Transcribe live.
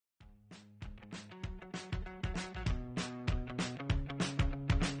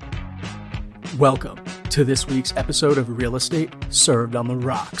Welcome to this week's episode of Real Estate Served on the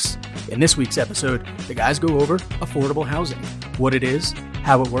Rocks. In this week's episode, the guys go over affordable housing, what it is,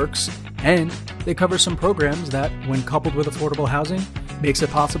 how it works, and they cover some programs that, when coupled with affordable housing, makes it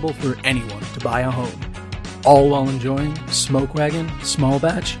possible for anyone to buy a home. All while enjoying Smoke Wagon small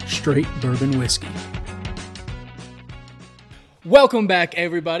batch straight bourbon whiskey. Welcome back,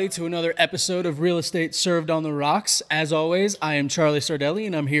 everybody, to another episode of Real Estate Served on the Rocks. As always, I am Charlie Sardelli,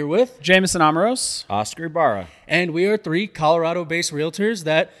 and I'm here with Jameson Amaros, Oscar Ibarra. And we are three Colorado-based realtors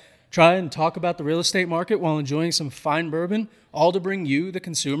that try and talk about the real estate market while enjoying some fine bourbon, all to bring you, the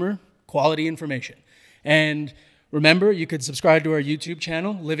consumer, quality information. And remember, you could subscribe to our YouTube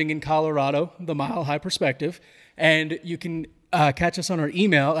channel, Living in Colorado, The Mile High Perspective, and you can catch us on our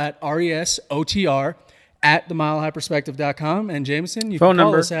email at resotr@themilehighperspective.com. And Jameson, you phone can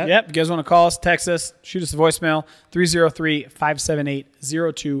call number. us at... Yep, you guys want to call us, text us, shoot us a voicemail,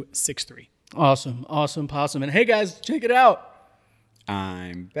 303-578-0263. Awesome, awesome, possum. And hey, guys, check it out.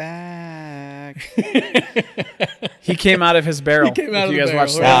 I'm back. He came out of his barrel. He came out of you the guys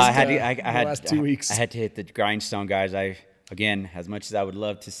barrel. watched I the last 2 weeks. I had to hit the grindstone, guys. Again, as much as I would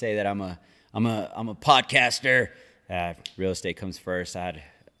love to say that I'm a podcaster, real estate comes first. I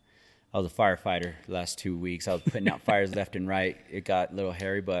was a firefighter the last 2 weeks. I was putting out fires left and right. It got a little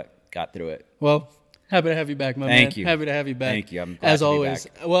hairy, but got through it. Well, happy to have you back, my man. Thank you. Happy to have you back. Thank you. I'm glad as to be always.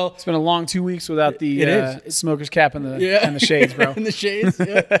 back. Well, It's been a long 2 weeks without the It is. smoker's cap and the shades, bro. In the shades,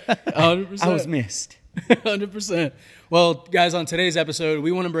 yeah. 100%. I was missed. 100%. Well, guys, on today's episode,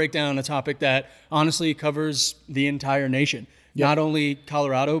 we want to break down a topic that honestly covers the entire nation. Yep. Not only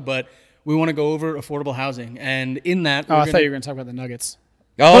Colorado, but we want to go over affordable housing. And in that, I thought you were going to talk about the Nuggets.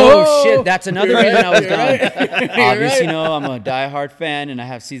 Oh, shit. That's another reason I was gone. Right. Obviously, you know, I'm a diehard fan, and I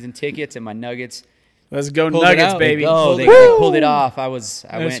have season tickets, and my Nuggets. Let's go Pulled it Nuggets, out. baby. Oh, they pulled it off. I went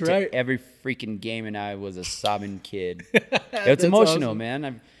right. to every freaking game, and I was a sobbing kid. It's emotional, awesome. man.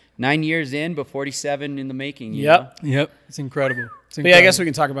 I'm 9 years in, but 47 in the making. You Yep. know? Yep. It's incredible. But yeah, I guess we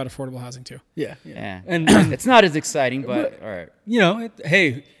can talk about affordable housing too. Yeah. Yeah. And It's not as exciting, but all right. you know,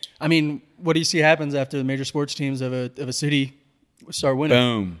 hey, I mean, what do you see happens after the major sports teams of a city start winning?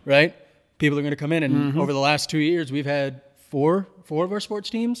 Boom. Right? People are going to come in, and over the last 2 years, we've had four of our sports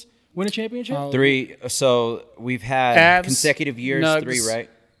teams win a championship. 3. So we've had Avs, consecutive years, Nugs, 3, right?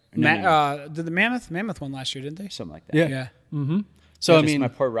 No. Did the Mammoth won last year, didn't they? Something like that. Yeah. Yeah. So, I Just mean, my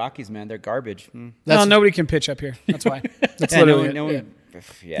poor Rockies, man. They're garbage. No, nobody can pitch up here. That's why. That's Yeah, literally no it. one,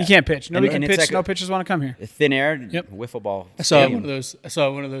 yeah. You can't pitch. Nobody And can it's pitch. like No pitchers want to come here. thin air, Yep. wiffle ball. I saw stadium.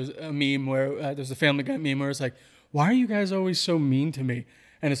 one of those meme where there's a Family Guy meme where it's like, why are you guys always so mean to me?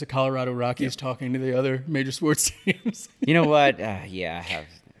 And it's the Colorado Rockies talking to the other major sports teams. You know what? Yeah, I have.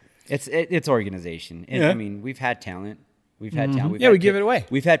 It's organization. And, Yeah. I mean, we've had talent. We've had talent. We've Yeah, had we give it away.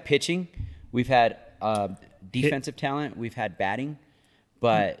 We've had pitching. We've had defensive talent. We've had batting.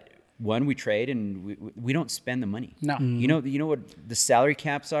 But we trade and we don't spend the money. No. You know what the salary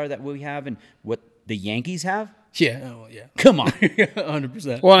caps are that we have and what the Yankees have? Yeah. Oh, yeah. Come on.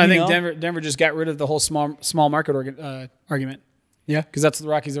 100%. Well, and I You think know? Denver just got rid of the whole small market argument. Yeah. Because that's what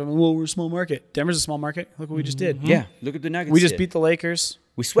the Rockies are. Well, we're a small market. Denver's a small market. Look what we just did. Yeah. Look at the Nuggets. We just did. beat the Lakers.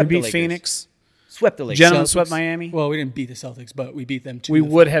 We swept beat the Lakers. Phoenix. Swept the Lakers. Gentlemen Celtics. swept Miami. Well, we didn't beat the Celtics, but we beat them too. We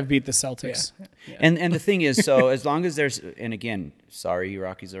would have beat the Celtics. Yeah. And the thing is, so as long as there's, and again, sorry,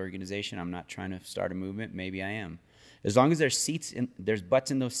 Rockies organization, I'm not trying to start a movement. Maybe I am. As long as there's seats, there's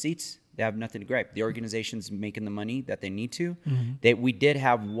butts in those seats, they have nothing to gripe. The organization's making the money that they need to. We did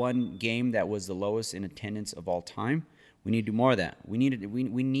have one game that was the lowest in attendance of all time. We need to do more of that. We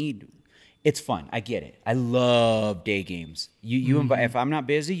need. It's fun. I get it. I love day games. You invite. If I'm not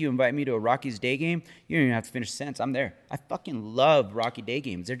busy, you invite me to a Rockies day game. You don't even have to finish a sentence. I'm there. I fucking love Rocky day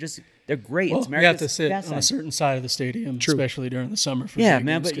games. They're great. Well, It's you have to America's sit on a pastime. certain side of the stadium, especially during the summer. For Yeah, big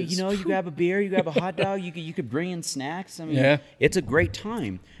man. games, But 'cause- you grab a beer, you grab a hot dog. You could bring in snacks. I mean, Yeah. it's a great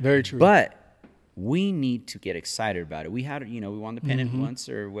time. Very true. But we need to get excited about it. We had, we won the pennant once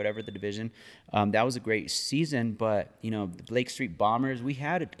or whatever the division. That was a great season. But the Blake Street Bombers, we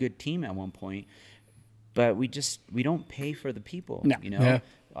had a good team at one point. But we don't pay for the people. No. Yeah.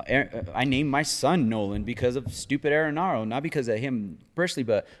 I named my son Nolan because of stupid Arenaro, not because of him personally,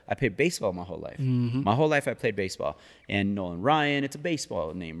 but I played baseball my whole life. My whole life I played baseball. And Nolan Ryan, it's a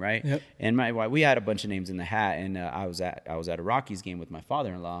baseball name, right? Yep. And my wife, we had a bunch of names in the hat, and I was at a Rockies game with my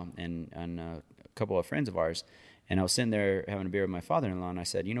father-in-law and a couple of friends of ours, and I was sitting there having a beer with my father-in-law, and I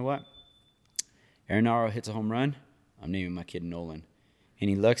said, you know what? Arenaro hits a home run, I'm naming my kid Nolan. And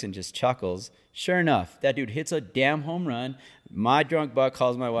he looks and just chuckles. Sure enough, that dude hits a damn home run. My drunk butt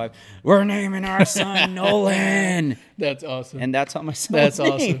calls my wife, we're naming our son Nolan. That's awesome. And that's how my son That's was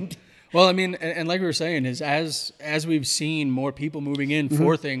awesome. named. Well, I mean, and like we were saying, is as we've seen more people moving in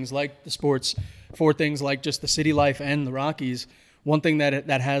for things like the sports, for things like just the city life and the Rockies, one thing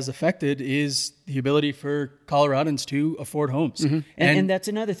that has affected is the ability for Coloradans to afford homes. And that's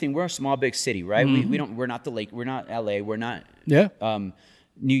another thing. We're a small, big city, right? We're not the lake. We're not LA. We're not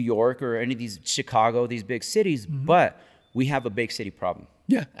New York or any of these Chicago, these big cities, but we have a big city problem.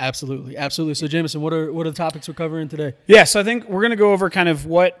 Yeah, absolutely. So, Jameson, what are the topics we're covering today? Yeah, so I think we're going to go over kind of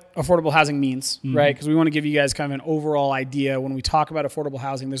what affordable housing means, right? Because we want to give you guys kind of an overall idea. When we talk about affordable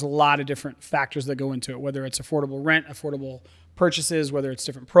housing, there's a lot of different factors that go into it, whether it's affordable rent, affordable purchases, whether it's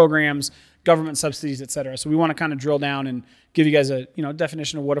different programs, government subsidies, et cetera. So we want to kind of drill down and give you guys a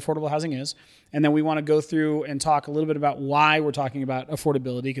definition of what affordable housing is. And then we want to go through and talk a little bit about why we're talking about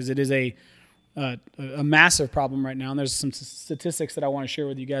affordability, because it is a massive problem right now, and there's some statistics that I want to share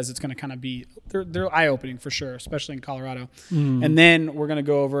with you guys. It's going to kind of be they're eye-opening for sure, especially in Colorado. And then we're going to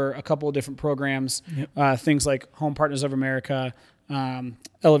go over a couple of different programs, things like Home Partners of America,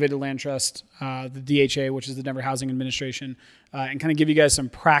 Elevated Land Trust, the DHA, which is the Denver Housing Administration, and kind of give you guys some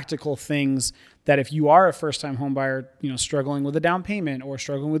practical things that if you are a first-time home buyer, struggling with a down payment or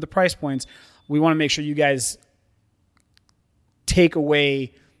struggling with the price points, we want to make sure you guys take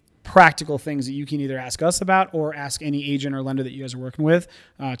away practical things that you can either ask us about or ask any agent or lender that you guys are working with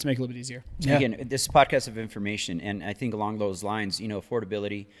to make it a little bit easier. Yeah. Again, this podcast of information, and I think along those lines,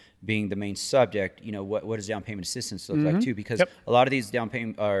 affordability being the main subject, what does down payment assistance look like too? Because a lot of these down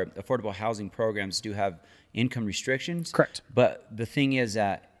payment or affordable housing programs do have income restrictions. Correct. But the thing is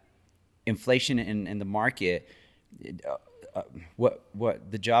that inflation in the market, what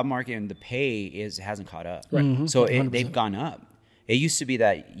the job market and the pay hasn't caught up. Right. So they've gone up. It used to be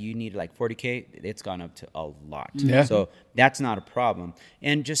that you needed like $40K. It's gone up to a lot. Yeah. So that's not a problem.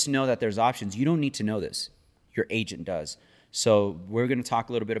 And just know that there's options. You don't need to know this. Your agent does. So we're going to talk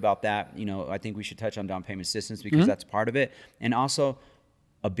a little bit about that. I think we should touch on down payment assistance because that's part of it. And also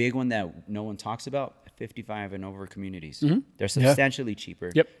a big one that no one talks about, 55 and over communities. They're substantially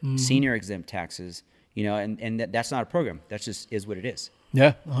cheaper. Senior exempt taxes, and that's not a program. That just is what it is.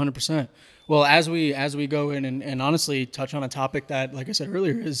 Yeah, 100%. Well, as we go in and honestly touch on a topic that, like I said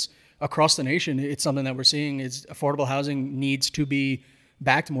earlier, is across the nation, it's something that we're seeing is affordable housing needs to be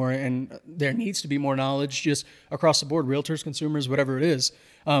backed more, and there needs to be more knowledge just across the board, realtors, consumers, whatever it is.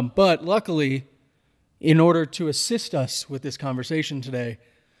 But luckily, in order to assist us with this conversation today,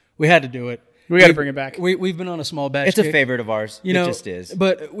 we had to do it. We got to bring it back. We've been on a small batch. It's a favorite of ours. It just is.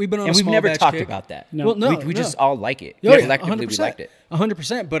 But we've been on a small batch. And we've never talked kick. about that. No. Well, we just all like it. Yeah, collectively, we liked it.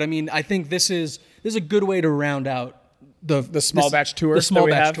 100%. But I mean, I think this is a good way to round out the small batch tour. The small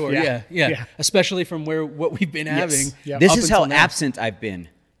batch have. tour. Yeah. Especially from what we've been having. Yep. This is how absent I've been.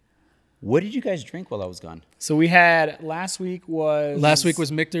 What did you guys drink while I was gone? So we had last week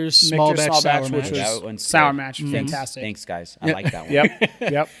was Michter's small batch sour match, which was sour match. Fantastic. Thanks, guys. I like that one.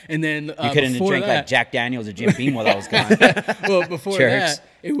 Yep. And then you couldn't drink like Jack Daniels or Jim Beam while I was gone. Well, before that,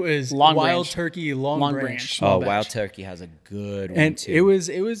 it was Wild Turkey Long Branch. Oh, Wild Turkey has a good one too. And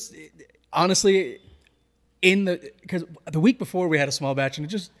it was honestly because the week before we had a small batch and it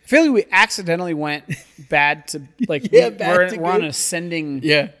just I feel like we accidentally went bad to like we're on an ascending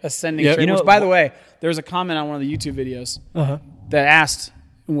trend. Which, by the way, there was a comment on one of the YouTube videos that asked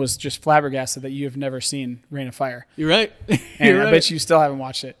and was just flabbergasted that you have never seen Rain of Fire. You're right. And I bet you still haven't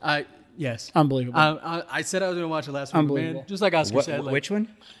watched it. Yes. Unbelievable. I said I was going to watch it last week, man. Just like Oscar said. Which one?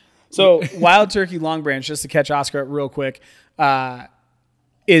 So Wild Turkey Long Branch, just to catch Oscar up real quick,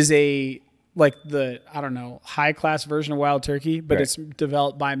 is a like the high class version of Wild Turkey, but it's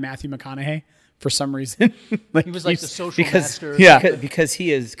developed by Matthew McConaughey for some reason. He was like the social master. Yeah, because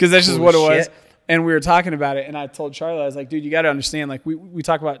he is. Because that's just what it was. And we were talking about it, and I told Charlie, I was like, dude, you got to understand, like we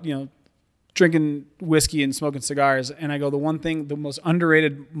talk about drinking whiskey and smoking cigars, and I go, the most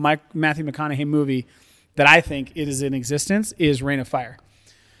underrated Matthew McConaughey movie that I think it is in existence is Rain of Fire,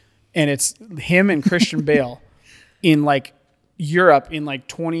 and it's him and Christian Bale in like Europe in like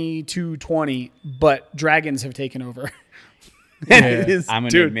 2220, but dragons have taken over. I'm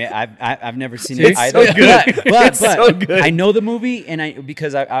gonna admit I've never seen it either. So good. But so good. I know the movie, and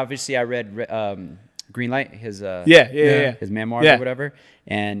because I read Greenlight, his his memoir or whatever,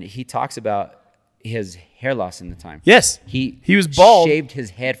 and he talks about his hair loss in the time. Yes, he was bald, shaved his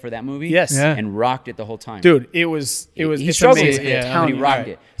head for that movie. Yes, and rocked it the whole time. Dude, he struggled with it. and he rocked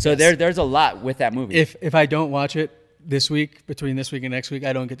it. So there's a lot with that movie. If I don't watch it between this week and next week,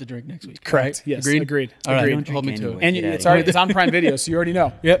 I don't get to drink next week. Correct. Right? Yes. Agreed. All right. Agreed. Hold me to it. And it's on Prime Video, so you already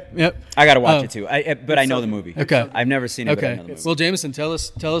know. Yep. I got to watch it too. But I know the movie. Okay. I've never seen it. But I know the movie. Well, Jameson, tell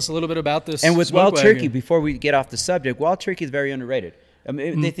us a little bit about this. And with Wild Turkey, before we get off the subject, Wild Turkey is very underrated. I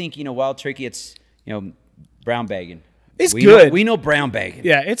mean, they think wild turkey. It's brown bagging. It's good. We know brown bagging.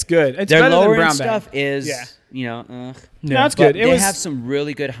 Yeah, it's good. It's Their better lower than brown end stuff bag. is No, it's But good. they have some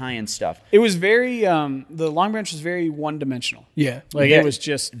really good high end stuff. It was very the Long Branch was very one dimensional. Yeah. Like it was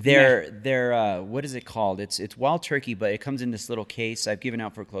just Their what is it called? It's wild turkey, but it comes in this little case I've given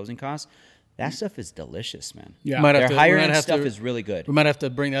out for closing costs. That stuff is delicious, man. Yeah. Might have Their to- higher we might end have stuff to- is really good. We might have to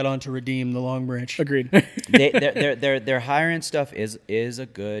bring that on to redeem the Long Branch. Agreed. Their higher end stuff is a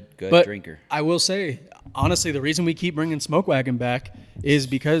good But drinker. I will say, honestly, the reason we keep bringing Smoke Wagon back is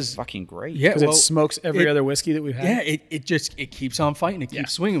because Fucking great. yeah, Because it smokes every other whiskey that we've had. Yeah, it keeps on fighting. It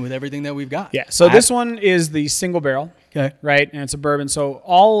keeps swinging with everything that we've got. Yeah. So this one is the single barrel. Okay. Right, and it's a bourbon. So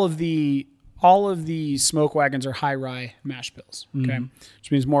all of the Smoke Wagons are high rye mash bills. Okay,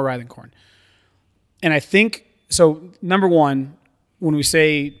 which means more rye than corn. And I think so. Number one, when we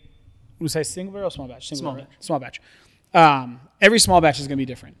say single barrel, or small batch, small batch. Every small batch is going to be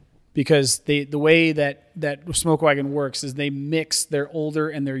different because the way that Smoke Wagon works is they mix their older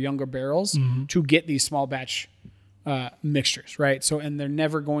and their younger barrels to get these small batch mixtures, right? So, and they're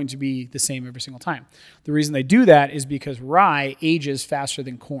never going to be the same every single time. The reason they do that is because rye ages faster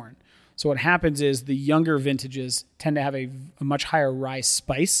than corn. So what happens is the younger vintages tend to have a much higher rye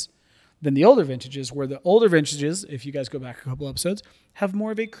spice than the older vintages, where the older vintages, if you guys go back a couple episodes, have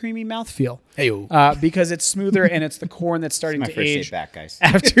more of a creamy mouthfeel. Heyo. Because it's smoother and it's the corn that's starting My to first day age back, guys.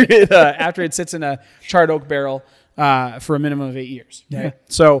 after it sits in a charred oak barrel for a minimum of 8 years. Right? Yeah.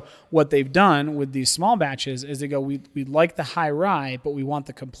 So what they've done with these small batches is they go, we like the high rye, but we want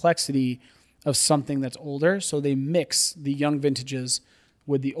the complexity of something that's older. So they mix the young vintages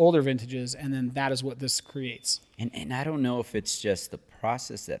with the older vintages, and then that is what this creates. And I don't know if it's just the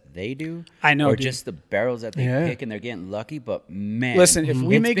process that they do, I know, or dude. just the barrels that they Yeah. pick, and they're getting lucky. But man, Listen, if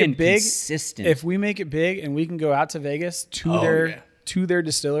we it's make been it big, consistent. if we make it big, and we can go out to Vegas to their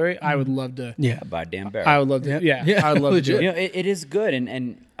distillery, I would love to. Yeah. by damn barrel. I would love to. Yeah. Yeah, I would love to do Legit. it. it is good,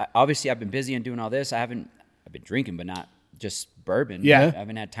 and obviously I've been busy and doing all this. I've been drinking, but not just bourbon. Yeah. I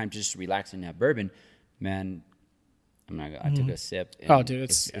haven't had time to just relax and have bourbon. Man, I took a sip. And Oh, dude,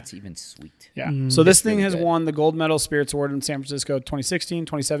 it's even sweet. Yeah. So this It's thing really has good. won the Gold Medal Spirits Award in San Francisco 2016,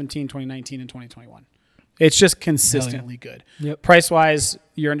 2017, 2019, and 2021. It's just consistently good. Yep. Price wise,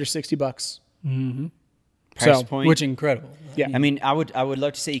 you're under $60. Price So, point. Which incredible. Yeah. I mean, I would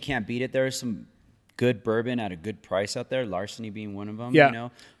love to say you can't beat it. There is some good bourbon at a good price out there. Larceny being one of them. Yeah.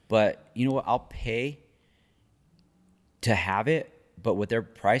 But you know what? I'll pay to have it. But what they're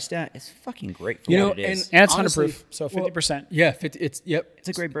priced at, it's fucking great for what it is. And it's 100 honestly, proof, so 50%. Yeah, it's yep. It's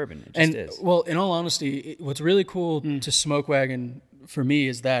a great bourbon. It just And is. well, in all honesty, what's really cool to Smoke Wagon for me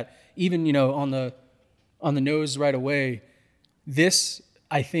is that even on the nose right away, this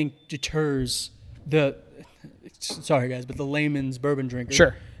I think deters the sorry guys, but the layman's bourbon drinker.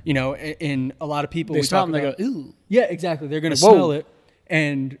 Sure. And a lot of people They we smell talk it and they about, go, ooh. Yeah, exactly. They're going to Whoa. smell it,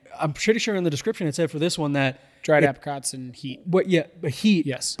 and I'm pretty sure in the description it said for this one that Dried apricots and heat. but heat.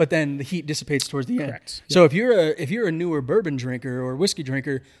 Yes. But then the heat dissipates towards the end. Correct. So if you're a newer bourbon drinker or whiskey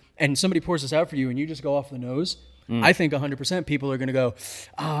drinker, and somebody pours this out for you, and you just go off the nose, I think 100% people are going to go,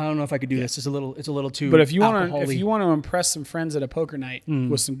 I don't know if I could do this. It's a little too. But if you want alcohol-y." to impress some friends at a poker night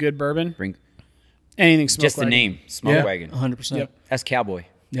with some good bourbon, Bring anything Smoke just the Wagon. name, Smoke yeah, Wagon. 100%. Yep. That's cowboy.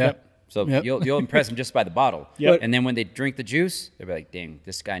 Yep. So Yep. you'll impress them just by the bottle. Yep. And then when they drink the juice, they'll be like, "Dang,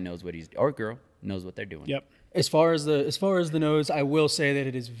 this guy knows what or girl knows what they're doing." Yep. As far as the nose, I will say that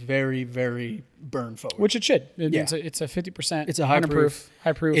it is very, very burn forward. Which it should. Yeah. It's a 50%. It's a high 100 proof.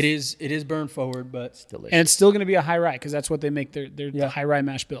 High proof. It is burn forward, but Delicious. And it's still going to be a high rye because that's what they make their Yeah. high rye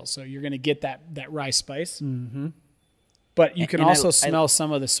mash bills. So you're going to get that rye spice. Mm-hmm. But you can And also I- smell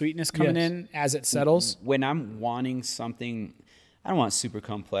some of the sweetness coming Yes. in as it settles. when I'm wanting something, I don't want super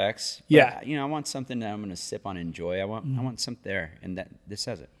complex. But, Yeah. I want something that I'm going to sip on and enjoy. I want something there, and that this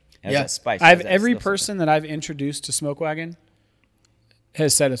has it. It has Yeah. that spice. I've It has that every little something. person that I've introduced to Smoke Wagon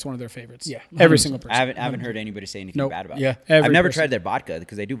has said it's one of their favorites. Yeah. Every single person. I haven't heard anybody say anything Nope. bad about Yeah. it. Every I've never person. tried their vodka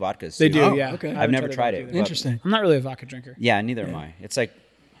because they do vodkas. They too. do, Oh, yeah. okay. I I've never haven't tried their it. vodka either. Interesting. I'm not really a vodka drinker. Yeah, neither am I. It's like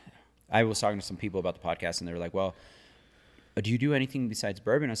I was talking to some people about the podcast, and they were like, "Well, do you do anything besides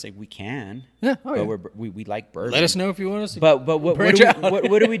bourbon?" I was like, "We can. Yeah, oh, but yeah. we like bourbon. let us know if you want us to. But what branch do we, out.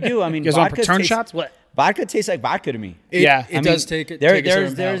 what do we do? I mean, You guys want vodka turn tastes- shots? What? Vodka tastes like vodka to me. It, Yeah. it I does take it. There, take a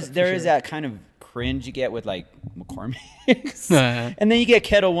certain there palate, for is sure. that kind of cringe you get with like McCormick's, Uh-huh. and then you get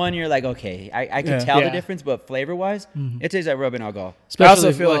Kettle One. You're like, okay, I can Yeah. tell Yeah. the difference, but flavor wise, it tastes like rubbing alcohol. I also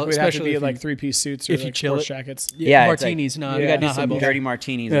Especially- feel well, like we'd have to especially be if like you- 3-piece suits or if you like chill sports it. jackets. Yeah, it's martinis, like, not we gotta do not some highballs. dirty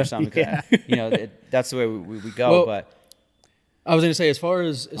martinis or something. Yeah. That's the way we go. Well, but I was going to say, as far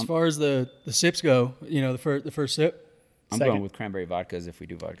as the sips go, the first sip, I'm Second. going with cranberry vodkas if we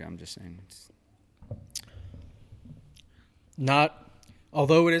do vodka. I'm just saying. Not,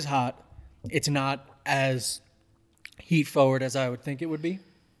 although it is hot, it's not as heat forward as I would think it would be.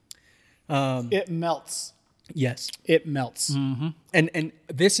 It melts. Yes. It melts. And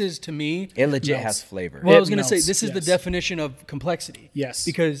this is, to me, It legit melts. has flavor. well, I It was going to say, melts, this is the yes. definition of complexity. Yes.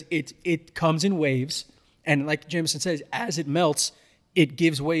 Because it comes in waves, and like Jameson says, as it melts, it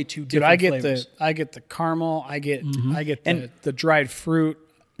gives way to Dude, different I get flavors. the caramel. I get the dried fruit.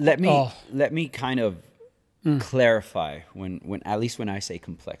 Let me Oh. kind of clarify when at least when I say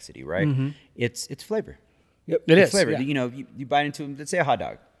complexity, right? It's flavor. Yep. It It's is flavor. yeah. You know, you bite into, let's say, a hot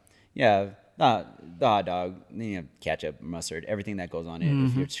dog. Yeah, the hot dog, you know, ketchup, mustard, everything that goes on it.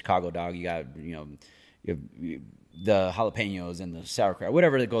 If you're a Chicago dog, you got, you know, the jalapenos and the sauerkraut,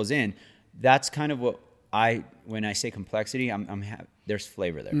 whatever that goes in. That's kind of what when I say complexity, there's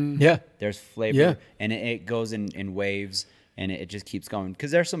flavor there. Yeah. There's flavor, Yeah. and it goes in waves, and it just keeps going.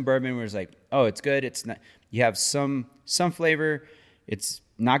 Because there's some bourbon where it's like, oh, it's good. It's not. You have some flavor. It's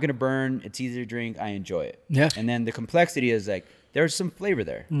not gonna burn. It's easy to drink. I enjoy it. Yeah. And then the complexity is like there's some flavor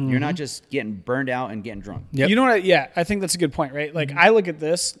there. You're not just getting burned out and getting drunk. Yep. You know what? I think that's a good point, right? Like I look at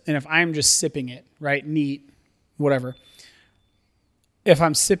this, and if I'm just sipping it, right, neat, whatever. If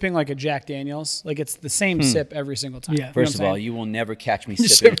I'm sipping like a Jack Daniels, like it's the same sip every single time. Yeah. You know what First I'm of all, saying? you will never catch me sipping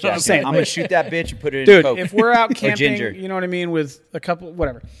sipping what I'm Jack. saying. I'm gonna shoot that bitch and put it in Dude, Coke. if we're out camping, ginger. you know what I mean, with a couple,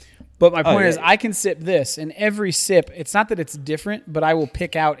 whatever. But my point yeah. is, I can sip this, and every sip, it's not that it's different, but I will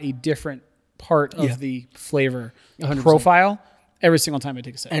pick out a different part of Yeah. the flavor 100%. profile every single time I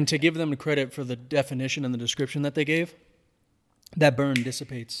take a sip. And to give them the credit for the definition and the description that they gave, that burn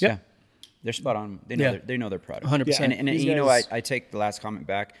dissipates. Yeah, they're spot on. They know Yeah. they know their product. 100%. And These you know, guys- I take the last comment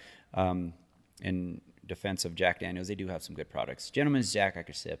back. In defense of Jack Daniels, they do have some good products. Gentleman's Jack, I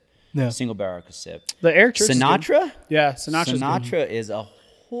could sip. Yeah. Single barrel, I could sip. The Air Church is good. Sinatra. Yeah, Sinatra's good. Sinatra is a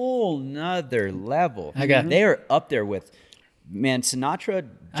whole nother level. I got- They are up there with, man. Sinatra,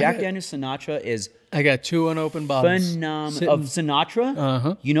 Jack Daniels Sinatra is I got 2 unopened bottles. phenomenal. Of Sinatra,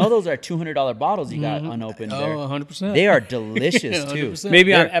 Uh-huh. you know those are $200 bottles you got unopened there. Oh, 100%. They are delicious Yeah, too. 100%.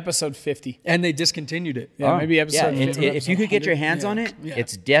 Maybe on They're- episode 50. And they discontinued it. Yeah, maybe episode Yeah, 50. if you could get your hands Yeah. on it, Yeah.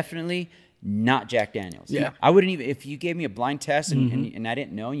 it's definitely not Jack Daniels. Yeah. I wouldn't even if you gave me a blind test and I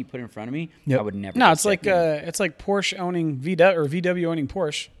didn't know and you put it in front of me, Yep. I would never. No, go it's like second. it's like Porsche owning VW or VW owning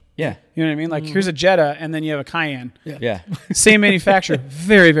Porsche. yeah, You know what I mean? Like here's a Jetta, and then you have a Cayenne. yeah, Same manufacturer,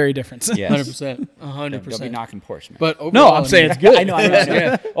 very very different. yeah. 100%. Don't be 100%. knocking Porsche, man. But overall, No, I'm saying it's good. I know.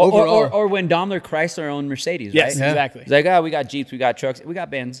 Yeah. Or, Overall. or when Daimler Chrysler owned Mercedes, Yes, right? exactly. It's like, oh, we got Jeeps, we got trucks, we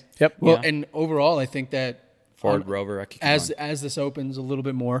got Benz. Yep. Well, Yeah. and overall, I think that Ford Rover. I could keep as going. as this opens a little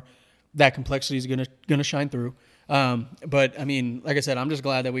bit more, that complexity is gonna shine through. But I mean, like I said, I'm just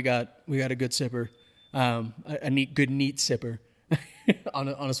glad that we got a good sipper, a neat sipper on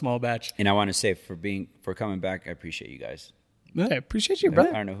a small batch. And I want to say for coming back, I appreciate you guys. I appreciate you, I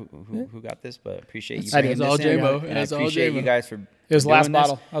brother. don't know who got this, but appreciate you. I bringing did. It's all this in. J-Mo. And I It's all appreciate you J-Mo. guys for. It was the last doing this.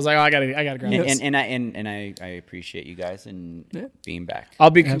 bottle. I was like, oh, I gotta grab this. And I appreciate you guys and being back. I'll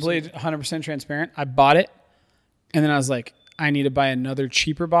be completely 100% transparent. I bought it, and then I was like, I need to buy another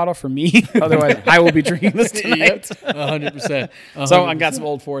cheaper bottle for me. Otherwise, I will be drinking this tonight. 100%. So I got some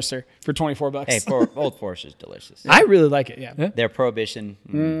Old Forester for $24. Hey, Old Forester's delicious. I really like it. Yeah. Their Prohibition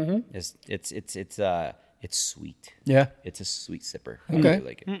is it's sweet. Yeah. It's a sweet sipper. Okay. I really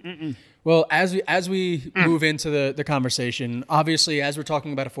like it. Well, as we move into the conversation, obviously, as we're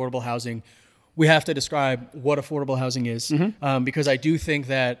talking about affordable housing, we have to describe what affordable housing is, because I do think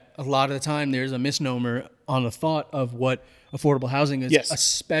that a lot of the time there's a misnomer on the thought of what affordable housing is, Yes.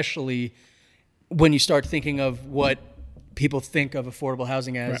 especially when you start thinking of what people think of affordable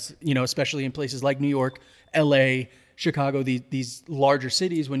housing as, especially in places like New York, LA, Chicago, these larger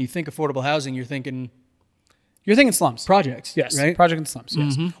cities. When you think affordable housing, you're thinking slums. projects, Yes. right? Project and slums.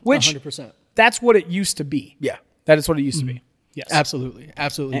 Yes. Which 100%. that's what it used to be. Yeah. That is what it used to be. Yes. Absolutely.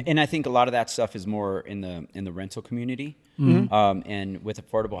 And I think a lot of that stuff is more in the rental community. And with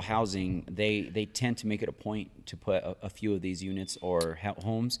affordable housing, they tend to make it a point to put a few of these units or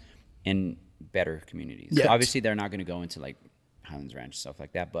homes in better communities. Yes. Obviously, they're not going to go into like Highlands Ranch stuff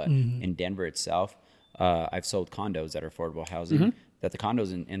like that, but in Denver itself, I've sold condos that are affordable housing. That the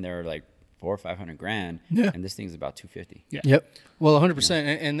condos in there are like $400,000 or $500,000, and this thing's about $250,000. Yeah. Yep. Well, 100%.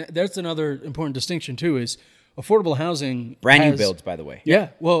 And that's another important distinction too, is affordable housing. Brand new has- builds, by the way. Yeah.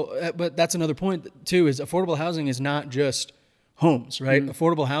 Well, but that's another point too, is affordable housing is not just homes, right?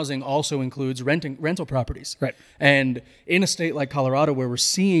 Affordable housing also includes rental properties. Right. And in a state like Colorado, where we're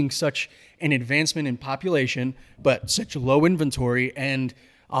seeing such an advancement in population, but such low inventory, and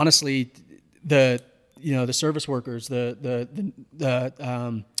honestly, the service workers,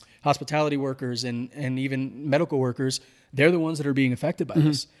 the hospitality workers, and even medical workers. They're the ones that are being affected by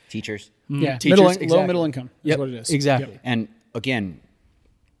this. Teachers. Yeah, Teachers, low middle income is what it is. Exactly. Yep. And again,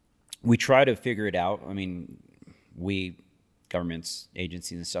 we try to figure it out. I mean, we, governments,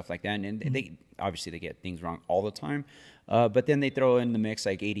 agencies and stuff like that, and they obviously they get things wrong all the time. But then they throw in the mix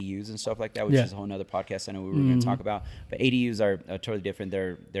like ADUs and stuff like that, which is a whole nother podcast I know we were going to talk about. But ADUs are totally different.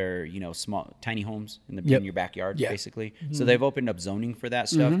 They're small, tiny homes in your backyard, basically. So they've opened up zoning for that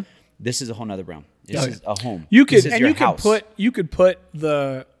stuff. This is a whole nother realm. This is a home. You could this is and your you house. could put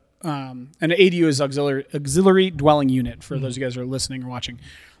the an ADU is auxiliary dwelling unit for those of you guys who are listening or watching.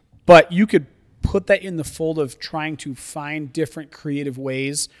 But you could put that in the fold of trying to find different creative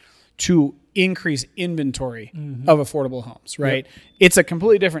ways to increase inventory of affordable homes, right? Yep. It's a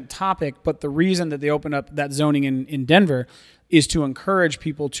completely different topic, but the reason that they opened up that zoning in Denver is to encourage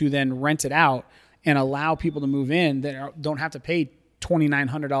people to then rent it out and allow people to move in that don't have to pay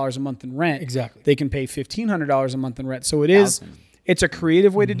 $2,900 a month in rent. Exactly. They can pay $1,500 a month in rent. So it's a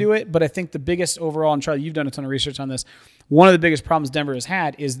creative way to do it, but I think the biggest overall, and Charlie, you've done a ton of research on this, one of the biggest problems Denver has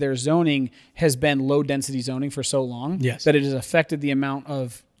had is their zoning has been low density zoning for so long that it has affected the amount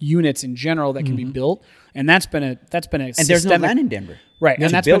of units in general that can be built, and that's been a and there's no land in Denver, right?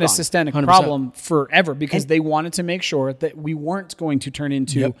 And that's been a systemic 100%. problem forever because they wanted to make sure that we weren't going to turn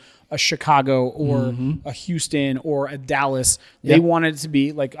into a Chicago or a Houston or a Dallas. They wanted it to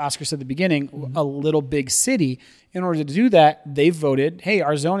be, like Oscar said at the beginning, a little big city. In order to do that, they voted, hey,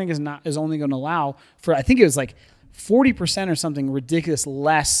 our zoning is only going to allow for, I think it was like 40% or something ridiculous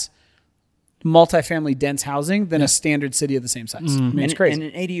less multifamily dense housing than a standard city of the same size. I mean, it's crazy.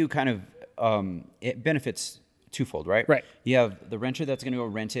 And an ADU kind of it benefits twofold, right? Right. You have the renter that's going to go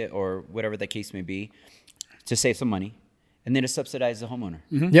rent it or whatever the case may be to save some money, and then to subsidize the homeowner.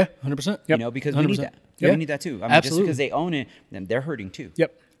 Yeah, 100%. You know, because we need that. We need that too. I mean, Absolutely. just because they own it, then they're hurting too.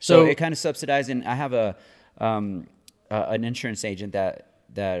 Yep. So it kind of subsidizes. And I have an insurance agent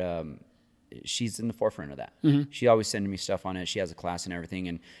that she's in the forefront of that. She always sending me stuff on it. She has a class and everything.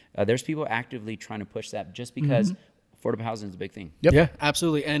 And there's people actively trying to push that just because affordable housing is a big thing. Yep. Yeah,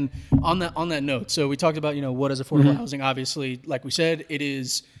 absolutely. And on that note, so we talked about, what is affordable housing? Obviously, like we said, it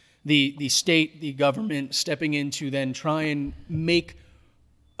is the state, the government stepping in to then try and make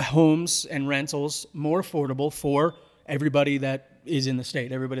homes and rentals more affordable for everybody that is in the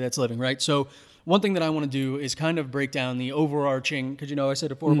state, everybody that's living, right? So one thing that I want to do is kind of break down the overarching, because I said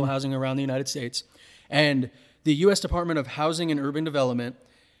affordable housing around the United States, and the U.S. Department of Housing and Urban Development,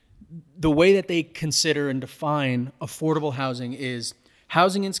 the way that they consider and define affordable housing is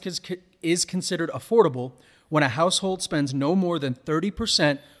housing is considered affordable when a household spends no more than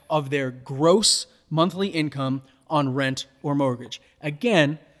 30% of their gross monthly income on rent or mortgage.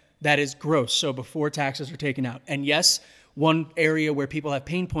 Again, that is gross, so before taxes are taken out. And yes, one area where people have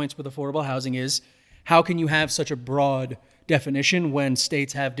pain points with affordable housing is how can you have such a broad definition when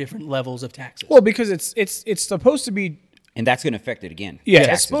states have different levels of taxes? Well, because it's supposed to be, And that's going to affect it again. yeah,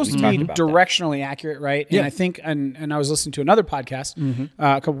 Taxes, it's supposed we to talked be about that. directionally accurate, right? And I think, and I was listening to another podcast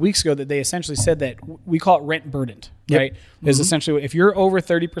a couple weeks ago that they essentially said that we call it rent burdened, right? Is essentially if you're over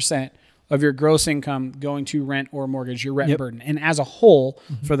 30% of your gross income going to rent or mortgage, you're rent burdened. And as a whole,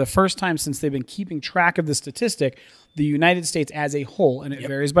 for the first time since they've been keeping track of the statistic, the United States as a whole, and it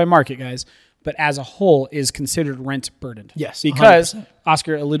varies by market, guys, but as a whole is considered rent burdened. Yes, Because 100%.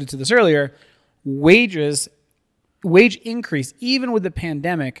 Oscar alluded to this earlier, wage increase, even with the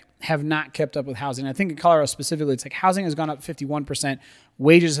pandemic, have not kept up with housing. I think in Colorado specifically, it's like housing has gone up 51%,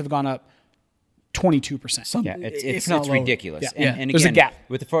 wages have gone up 22%. Yeah, it's not lower. ridiculous. Yeah. And There's a again, gap.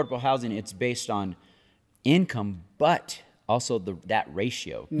 with affordable housing, it's based on income, but also that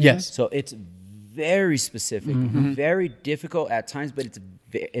ratio. Yes. So it's very specific, very difficult at times, but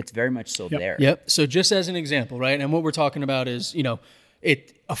it's very much so there. Yep. So just as an example, right? And what we're talking about is,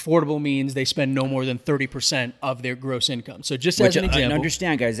 affordable means they spend no more than 30% of their gross income. So just as an example. And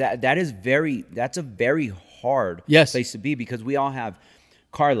understand, guys, that's a very hard place to be because we all have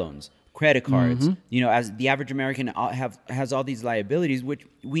car loans, credit cards. As the average American has all these liabilities, which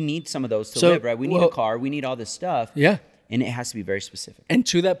we need some of those to live, right? We need a car, we need all this stuff. Yeah. And it has to be very specific. And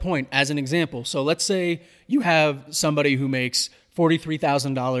to that point, as an example, so let's say you have somebody who makes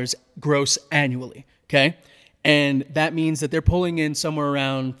 $43,000 gross annually, okay? And that means that they're pulling in somewhere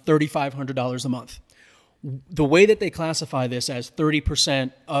around $3,500 a month. The way that they classify this as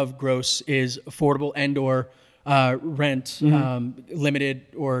 30% of gross is affordable and or rent limited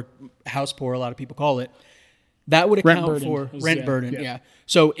or house poor, a lot of people call it. That would account for rent burden. Yeah.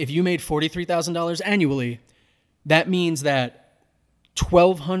 So if you made $43,000 annually, that means that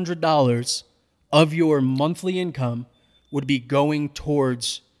 $1,200 of your monthly income would be going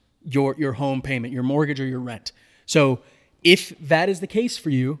towards your home payment, your mortgage or your rent. So if that is the case for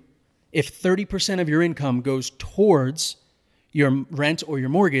you, if 30% of your income goes towards your rent or your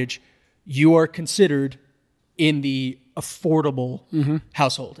mortgage, you are considered in the affordable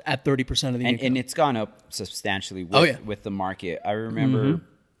household at 30% of the income. And it's gone up substantially with the market. I remember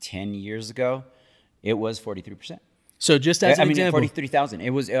 10 years ago, it was 43%. So just as an example, 43,000. It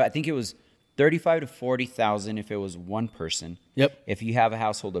was. I think it was 35 to 40,000 if it was one person. Yep. If you have a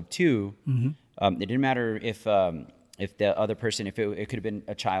household of two, it didn't matter if the other person, if it could have been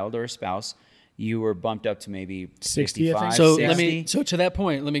a child or a spouse, you were bumped up to maybe 60, I think. 55, So 60. so to that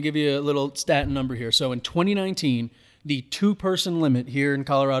point, let me give you a little stat and number here. So in 2019, the 2-person limit here in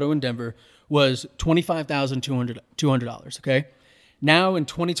Colorado and Denver was $25,200. Okay. Now in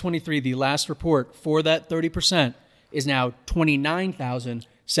 2023, the last report for that 30% is now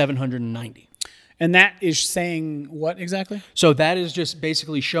 $29,790. And that is saying what exactly? So that is just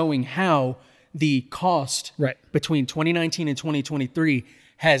basically showing how the cost between 2019 and 2023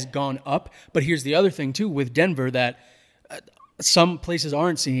 has gone up. But here's the other thing too with Denver that some places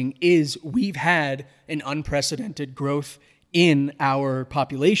aren't seeing is we've had an unprecedented growth in our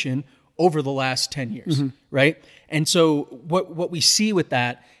population over the last 10 years, right? And so what we see with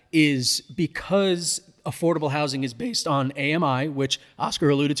that is because affordable housing is based on AMI, which Oscar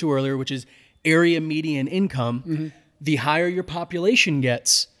alluded to earlier, which is area median income, the higher your population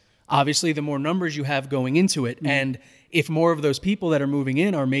gets, obviously the more numbers you have going into it. And if more of those people that are moving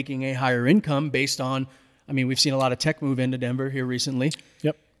in are making a higher income based on, I mean, we've seen a lot of tech move into Denver here recently.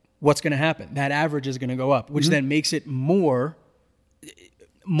 Yep. What's going to happen? That average is going to go up, which then makes it more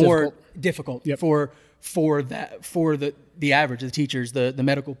difficult for the average, the teachers, the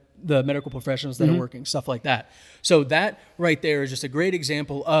medical professionals that are working, stuff like that. So that right there is just a great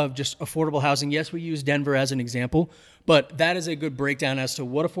example of just affordable housing. Yes, we use Denver as an example, but that is a good breakdown as to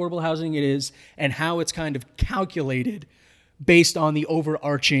what affordable housing it is and how it's kind of calculated based on the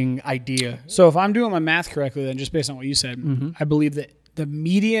overarching idea. So if I'm doing my math correctly, then just based on what you said, I believe that the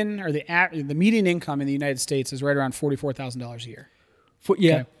median or the median income in the United States is right around $44,000 a year.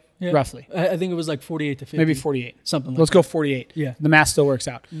 Yeah. Roughly. I think it was like 48 to 50. Maybe 48. Something like Let's that. go 48. Yeah. The math still works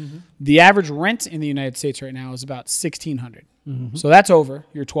out. The average rent in the United States right now is about $1,600. So that's over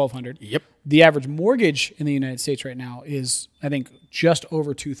your $1,200. Yep. The average mortgage in the United States right now is, I think, just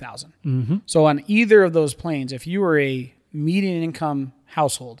over $2,000. So on either of those planes, if you are a median income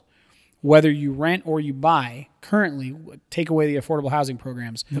household, whether you rent or you buy, currently, take away the affordable housing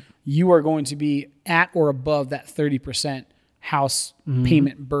programs, you are going to be at or above that 30% house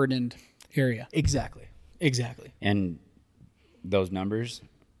payment burdened area. Exactly. And those numbers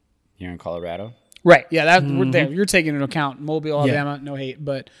here in Colorado. Right. Yeah. We're there. You're taking into account Mobile, Alabama, no hate,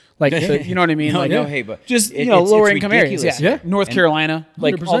 but like, you know what I mean? No hate, but just, lower it's income areas. ridiculous. Yeah. North Carolina,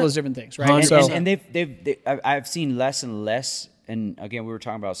 like 100%. all those different things. Right. And I've seen less and less. And again, we were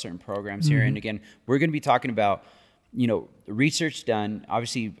talking about certain programs here. And again, we're going to be talking about, research done.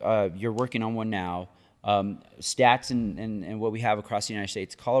 Obviously, you're working on one now. Stats and what we have across the United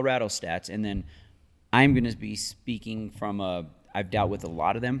States, Colorado stats. And then I'm going to be speaking from I've dealt with a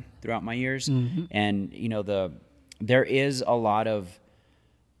lot of them throughout my years. And, there is a lot of,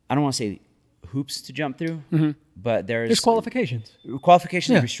 I don't want to say hoops to jump through, but there's qualifications.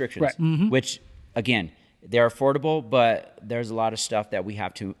 And restrictions, right. which, again, they're affordable, but there's a lot of stuff that we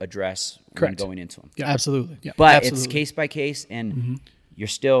have to address when going into them. Yeah, absolutely. Yeah. But Absolutely. it's case by case, and you're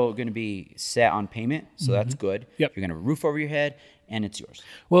still going to be set on payment, so that's good. Yep. You're going to have a roof over your head, and it's yours.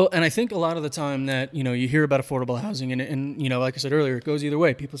 Well, and I think a lot of the time that, you hear about affordable housing, and like I said earlier, it goes either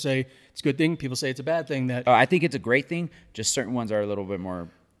way. People say it's a good thing. People say it's a bad thing. That I think it's a great thing. Just certain ones are a little bit more...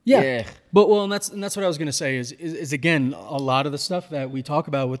 Yeah. But and that's what I was going to say is again, a lot of the stuff that we talk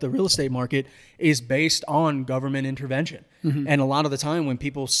about with the real estate market is based on government intervention. And a lot of the time when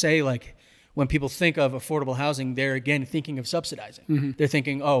people say when people think of affordable housing, they're again thinking of subsidizing. They're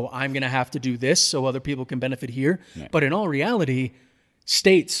thinking, oh, I'm going to have to do this so other people can benefit here. Right. But in all reality,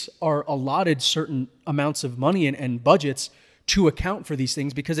 states are allotted certain amounts of money and budgets to account for these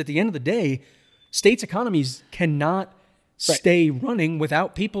things because at the end of the day, states' economies cannot stay running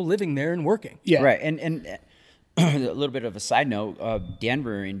without people living there and working. Yeah. Right. And a little bit of a side note,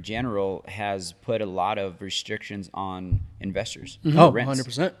 Denver in general has put a lot of restrictions on investors. Oh, rents.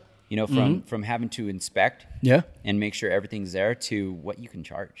 100%. From having to inspect and make sure everything's there to what you can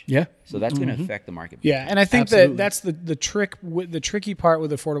charge. Yeah. So that's going to affect the market. Yeah. And I think that's the trick. The tricky part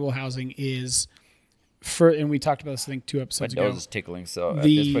with affordable housing is and we talked about this, I think, 2 episodes ago. My nose is tickling. So at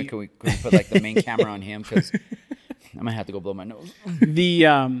this point, can we put like the main camera on him? Because I might have to go blow my nose.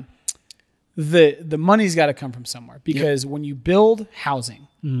 the money's got to come from somewhere, because when you build housing,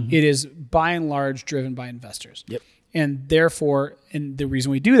 it is by and large driven by investors. Yep. And therefore, and the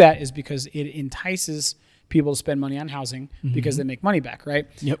reason we do that is because it entices people to spend money on housing because they make money back, right?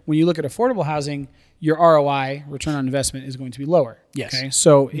 Yep. When you look at affordable housing, your ROI, return on investment, is going to be lower. Yes. Okay.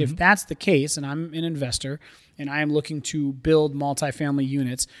 So if that's the case, and I'm an investor and I am looking to build multifamily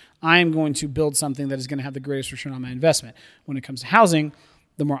units, I am going to build something that is going to have the greatest return on my investment. When it comes to housing,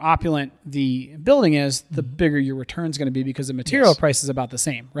 the more opulent the building is, the bigger your return is going to be, because the material price is about the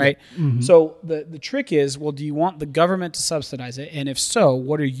same, right? So the trick is, well, do you want the government to subsidize it? And if so,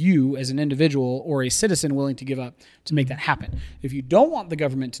 what are you as an individual or a citizen willing to give up to make that happen? If you don't want the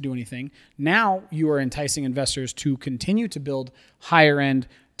government to do anything, now you are enticing investors to continue to build higher end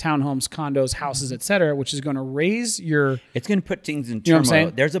townhomes, condos, houses, et cetera, which is going to raise your... It's going to put things in You know what I'm turmoil.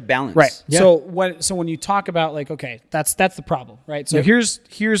 saying? There's a balance. Right. Yeah. So when you talk about, like, okay, that's the problem, right? So here's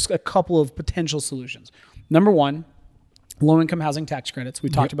a couple of potential solutions. Number one, low-income housing tax credits. We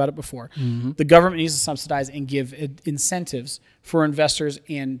talked about it before. The government needs to subsidize and give incentives for investors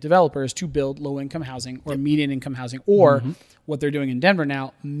and developers to build low-income housing or median-income housing, or what they're doing in Denver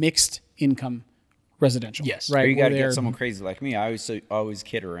now, mixed income residential. Yes. Right. Or you got to Where get someone crazy like me. I always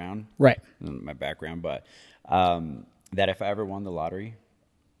kid around. Right. My background, but that if I ever won the lottery,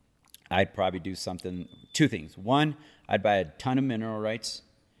 I'd probably do two things. One, I'd buy a ton of mineral rights.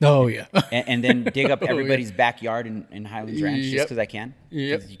 Oh, yeah. And then dig up everybody's backyard in Highlands Ranch just because I can.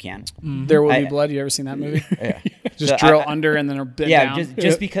 Yep. 'Cause you can. There Will Be Blood. You ever seen that movie? Yeah. Just So drill under and then a bit down.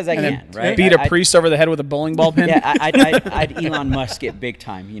 just because I can, right? Beat a priest over the head with a bowling ball pin. Yeah, I'd Elon Musk it big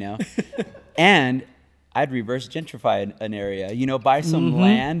time, and I'd reverse gentrify an area, buy some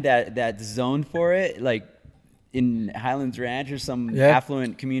land that's zoned for it, like in Highlands Ranch or some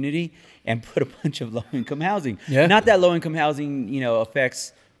affluent community, and put a bunch of low-income housing. Yeah. Not that low-income housing,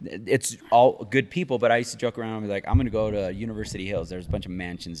 affects, it's all good people, but I used to joke around and be like, I'm going to go to University Hills. There's a bunch of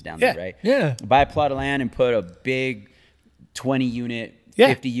mansions down there, right? Yeah. Buy a plot of land and put a big 20-unit,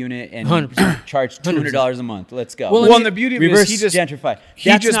 Yeah. 50-unit, and 100%. charge $200 a month. Let's go. Well, and the beauty of it is reverse he just gentrify.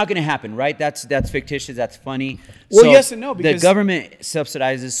 he That's just- not going to happen, right? That's fictitious. That's funny. Well, yes and no, the because- government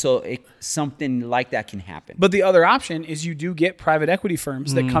subsidizes so something like that can happen. But the other option is you do get private equity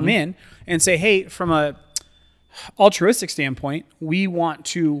firms that come in and say, hey, from a altruistic standpoint, we want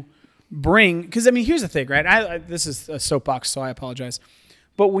to bring, because here's the thing, right? This is a soapbox, so I apologize.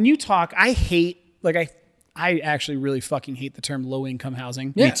 But when you talk, I actually really fucking hate the term low income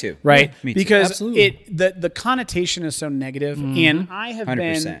housing. Me too. Right? Yeah, me too. Because Absolutely. the connotation is so negative, and I have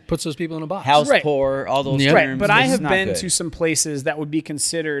 100%. been Puts those people in a box. House Right. poor, all those Yep. terms. right, but I it's have not been good. to some places that would be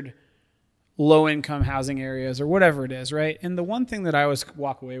considered low income housing areas or whatever it is, right? And the one thing that I always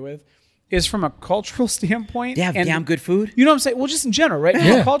walk away with is, from a cultural standpoint, They have and damn good food. you know what I'm saying? Well, just in general, right? From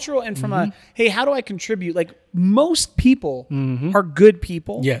a cultural and from a, hey, how do I contribute? Like, most people are good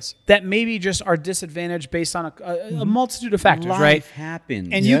people. Yes. That maybe just are disadvantaged based on a multitude of factors, Life right? happens.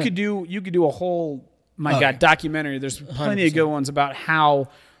 And you could do a whole, documentary. There's plenty of good ones about how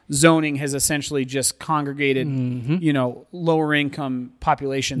zoning has essentially just congregated, lower income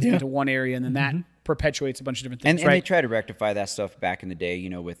populations into one area, and then that perpetuates a bunch of different things, And right? they try to rectify that stuff back in the day,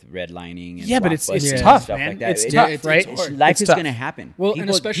 with redlining. And Yeah, but it's blockbusters and tough, stuff man. like that. It's It- tough, it's right? hard. Life It's is tough. going to happen. Well, and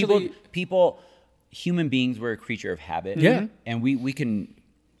especially- human beings, we're a creature of habit. Yeah. And we can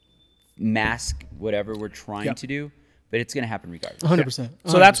mask whatever we're trying to do, but it's going to happen regardless. 100%.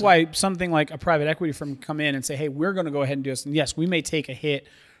 So that's why something like a private equity firm come in and say, hey, we're going to go ahead and do this. And yes, we may take a hit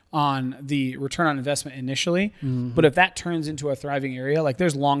on the return on investment initially, but if that turns into a thriving area, like,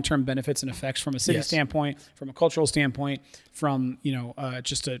 there's long-term benefits and effects from a city standpoint, from a cultural standpoint, from,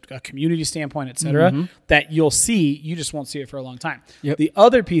 just a community standpoint, et cetera, that you'll see. You just won't see it for a long time. Yep. The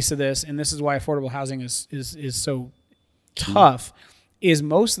other piece of this, and this is why affordable housing is so tough, is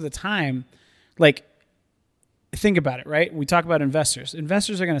most of the time, like, think about it, right? We talk about investors.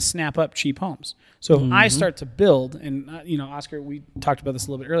 Investors are going to snap up cheap homes. So if I start to build, and Oscar, we talked about this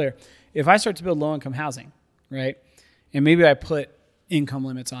a little bit earlier. If I start to build low-income housing, right, and maybe I put income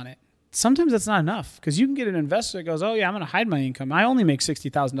limits on it, sometimes that's not enough, because you can get an investor that goes, oh yeah, I'm going to hide my income. I only make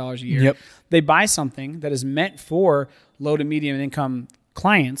 $60,000 a year. Yep. They buy something that is meant for low to medium income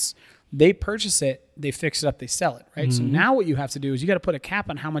clients. They purchase it, they fix it up, they sell it, right? So now what you have to do is you got to put a cap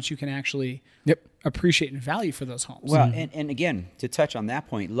on how much you can actually appreciate and value for those homes. Well, and again, to touch on that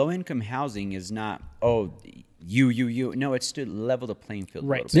point, low-income housing is not, you. No, it's to level the playing field.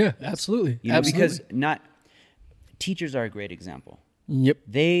 Right. A little bit. Yeah, absolutely. Because teachers are a great example. Yep.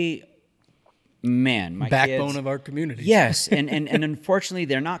 They man, my backbone kids, of our community. yes, and unfortunately,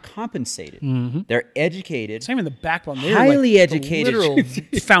 they're not compensated. They're educated, It's not even the backbone. They're highly like educated, the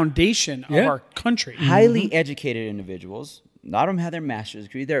literal foundation of Yeah. our country. highly educated individuals. A lot of them have their master's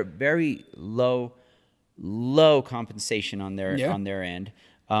degree. They're very low compensation on their end.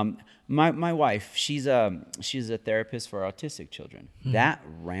 My wife, she's a therapist for autistic children. That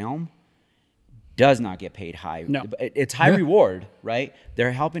realm does not get paid high. No. It's high reward, right?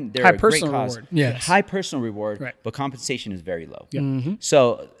 They're helping. They're High a great personal cause. reward. Yes. High personal reward, Right. but compensation is very low. Yeah.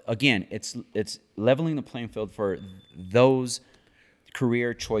 So again, it's leveling the playing field for those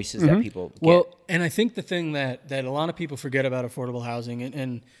career choices that people get. Well, and I think the thing that a lot of people forget about affordable housing,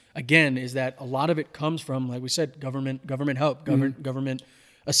 and again, is that a lot of it comes from, like we said, government help, government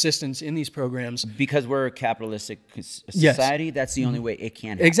assistance in these programs. Because we're a capitalistic society, that's the only way it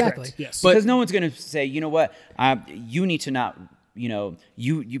can happen. Exactly. Correct. Yes. Because no one's going to say, you know what, you need to not,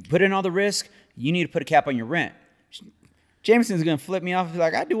 you put in all the risk, you need to put a cap on your rent. Jameson's going to flip me off and be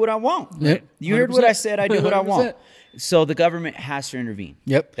like, I do what I want. Yep. You heard what I 100%. said, I do what I want. 100%. So the government has to intervene.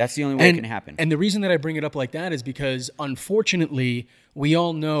 Yep. That's the only way it can happen. And the reason that I bring it up like that is because, unfortunately, we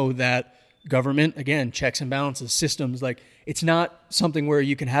all know that government, again, checks and balances, systems, like it's not something where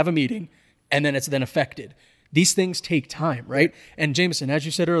you can have a meeting and then it's then affected. These things take time, right? And Jameson, as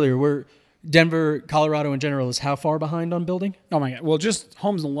you said earlier, Denver, Colorado in general is how far behind on building? Oh my God. Well, just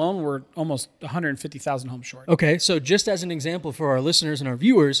homes alone, we're almost 150,000 homes short. Okay, so just as an example for our listeners and our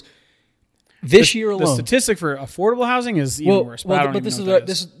viewers, this year alone. The statistic for affordable housing is even worse. But, I don't even this know what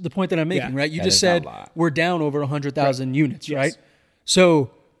that is the point that I'm making, Yeah. right? You That just is not said a lot. we're down over 100,000 units, Yes. right?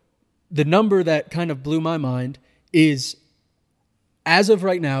 So the number that kind of blew my mind is, as of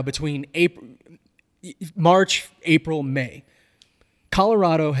right now, between March, April, May,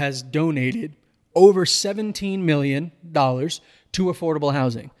 Colorado has donated over $17 million to affordable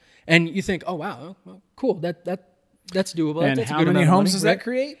housing. And you think, oh, wow, well, cool, that's doable. And That's a how good many amount of homes money, does right? that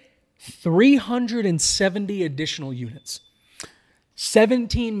create? 370 additional units.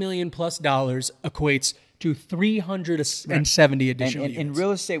 $17 million plus equates to 370 additional In units.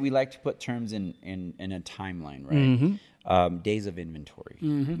 real estate, we like to put terms in a timeline, right? Days of inventory.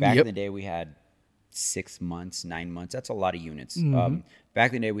 Back in the day, we had 6 months, 9 months. That's a lot of units.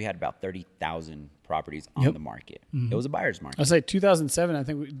 Back in the day, we had about 30,000 properties on the market. It was a buyer's market. I was like 2007, I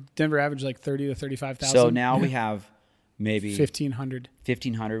think Denver averaged like 30 to 35,000. So now we have maybe 1,500.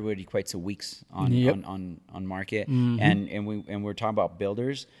 1,500 would equate to weeks on market. Mm-hmm. And we're talking about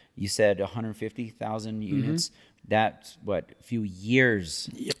builders. You said 150,000 units. That's what, a few years.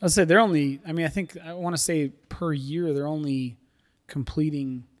 I would say they're only, I want to say per year, they're only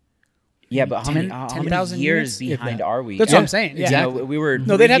completing. Yeah, but how 10,000 many years units? behind are we? That's what I'm saying. Yeah. Exactly. We were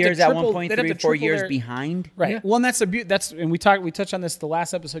No, 3 they'd have to years at triple- one point, they'd have 3 to or 4 triple years their- behind. Right. Yeah. Well, and that's and we touched on this the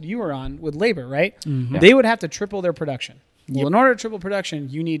last episode you were on with labor, right? Mm-hmm. They would have to triple their production. Well, in order to triple production,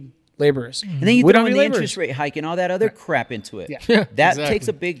 you need laborers. And then you We throw don't in need the laborers. interest rate hike and all that other crap into it. Yeah. Yeah, That exactly.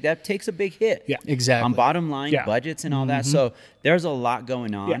 takes a big hit. Yeah. Exactly. On bottom line Yeah. budgets and all that. So there's a lot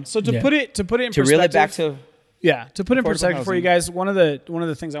going on. Yeah. So to Yeah. put it in to perspective, reel it back to to put it in affordable perspective for you housing. guys, one of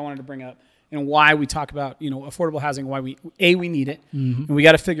the things I wanted to bring up and why we talk about affordable housing, why we need it, and we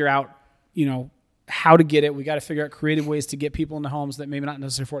got to figure out how to get it. We got to figure out creative ways to get people into homes that maybe not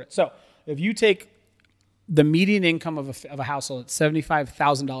necessarily afford it. So if you take the median income of a household at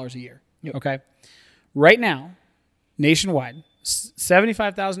 $75,000 a year, okay, right now, nationwide,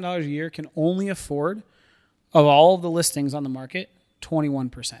 $75,000 a year can only afford, of all of the listings on the market,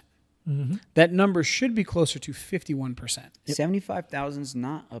 21%. That number should be closer to 51%. 75,000 is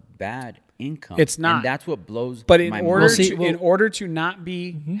not a bad income. It's not. And that's what blows But in my order mind. in order to not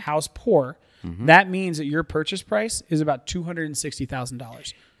be house poor, that means that your purchase price is about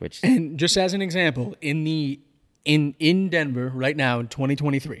 $260,000. Which And just as an example, in Denver right now in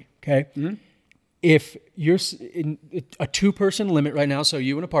 2023, okay, if you're in a 2-person limit right now, so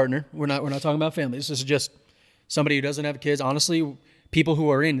you and a partner, we're not talking about families. This is just somebody who doesn't have kids. Honestly, people who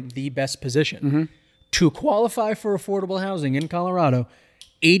are in the best position to qualify for affordable housing in Colorado.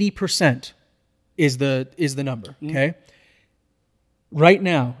 80% is the number. Okay. Right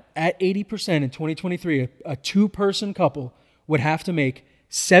now, at 80% in 2023, a 2-person couple would have to make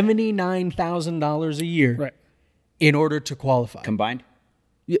 $79,000 a year Right. in order to qualify. combined.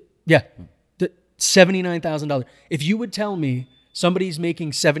 Yeah, $79,000. If you would tell me somebody's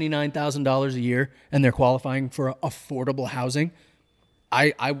making $79,000 a year and they're qualifying for affordable housing,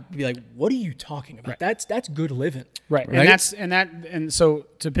 I would be like, what are you talking about? That's good living. Right. And so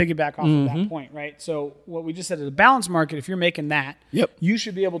to piggyback off of that point, right? So what we just said is a balanced market, if you're making that, Yep. you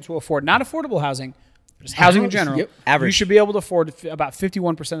should be able to afford not affordable housing, just housing in general, Yep. you Average. should be able to afford about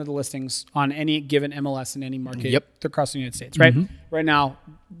 51% of the listings on any given MLS in any market Yep. across the United States, right? Right now,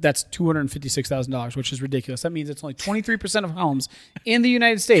 that's $256,000, which is ridiculous. That means it's only 23% of homes in the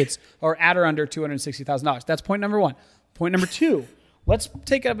United States are at or under $260,000. That's point number one. Point number two, let's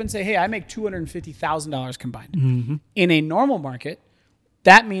take it up and say, hey, I make $250,000 combined. In a normal market,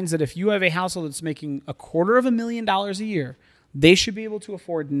 that means that if you have a household that's making $250,000 a year, they should be able to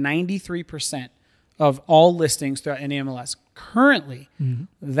afford 93% of all listings throughout any MLS. Currently,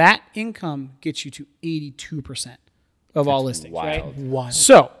 that income gets you to 82% of all listings. wild. Right? Wild.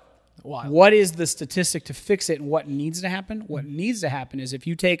 So, Wild. what is the statistic to fix it and what needs to happen? What needs to happen is if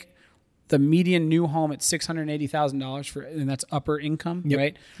you take the median new home at $680,000 for, and that's upper income,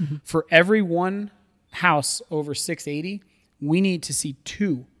 right? For every one house over 680, we need to see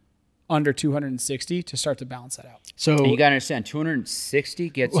two under 260 to start to balance that out. So And you got to understand, 260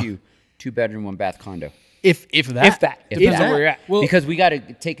 gets you 2-bedroom, 1-bath condo. if that Depends on where you're at. Well, Because we got to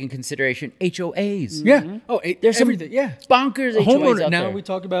take in consideration HOAs. yeah. Oh, There's some everything. Yeah. bonkers HOAs Homeowner. out Now there. we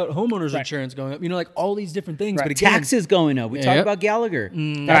talk about homeowners insurance going up. You know, like all these different things. But again, Taxes going up. We talk Yep. about Gallagher.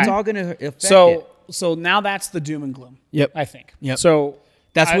 That's Right. all going to affect So, it. so now that's the doom and gloom. Yep. I think. Yep. So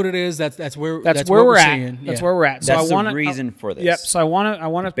that's what it is. That's where That's what where we're at. seeing. That's Yeah. where we're at. So That's I the want to reason for this. Yep. So I want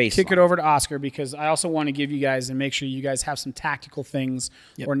to kick Baseline. it over to Oscar because I also want to give you guys and make sure you guys have some tactical things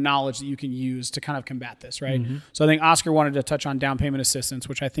or knowledge that you can use to kind of combat this, right? So I think Oscar wanted to touch on down payment assistance,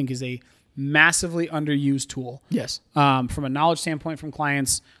 which I think is a massively underused tool. Yes. From a knowledge standpoint from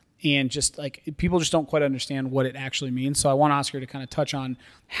clients and just like people just don't quite understand what it actually means. So I want Oscar to kind of touch on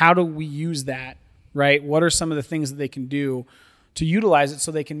how do we use that, right? What are some of the things that they can do to utilize it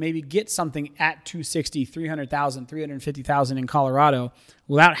so they can maybe get something at 260, 300,000, 350,000 in Colorado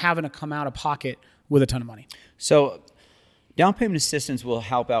without having to come out of pocket with a ton of money. So down payment assistance will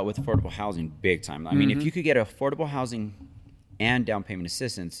help out with affordable housing big time. I mean, if you could get affordable housing and down payment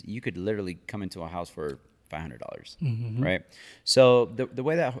assistance, you could literally come into a house for $500, right? So the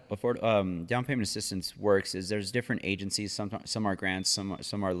way that down payment assistance works is there's different agencies. Some are grants,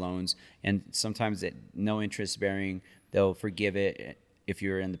 some are loans, and sometimes no interest bearing. They'll forgive it if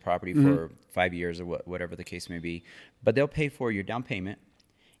you're in the property for 5 years or whatever the case may be. But they'll pay for your down payment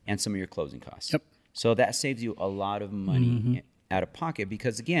and some of your closing costs. Yep. So that saves you a lot of money out of pocket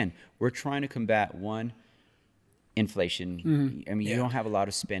because, again, we're trying to combat inflation. I mean, you don't have a lot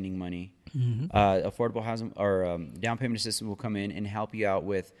of spending money. Affordable housing or down payment assistance will come in and help you out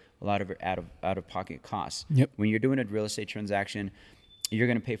with a lot of out of pocket costs. Yep. When you're doing a real estate transaction, you're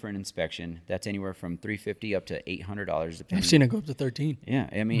going to pay for an inspection. That's anywhere from $350 up to $800, depending. I've seen it go up to 13. Yeah,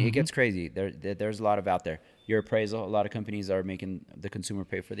 I mean, it gets crazy. There's a lot of out there. Your appraisal, a lot of companies are making the consumer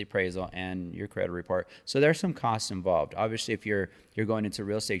pay for the appraisal and your credit report. So there's some costs involved. Obviously, if you're going into a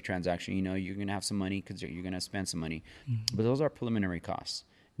real estate transaction, you know you're going to have some money because you're going to spend some money. But those are preliminary costs.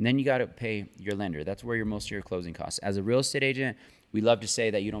 And then you got to pay your lender. That's where most of your closing costs. As a real estate agent, we love to say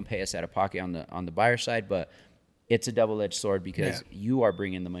that you don't pay us out of pocket on the buyer side, but it's a double-edged sword because you are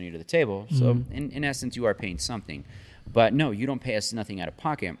bringing the money to the table. So in essence, you are paying something. But no, you don't pay us nothing out of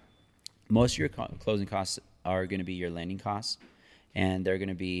pocket. Most of your closing costs are going to be your lending costs, and they're going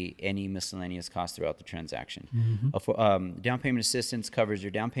to be any miscellaneous costs throughout the transaction. Down payment assistance covers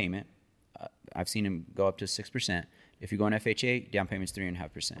your down payment. I've seen them go up to 6%. If you go on FHA, down payment's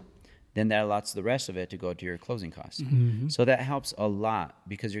 3.5%. Then that allots the rest of it to go to your closing costs. So that helps a lot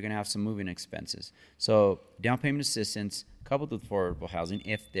because you're going to have some moving expenses. So down payment assistance coupled with affordable housing,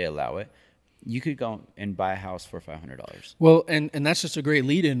 if they allow it, you could go and buy a house for $500. Well, and that's just a great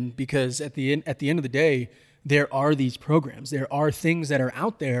lead-in because at the end of the day, there are these programs. There are things that are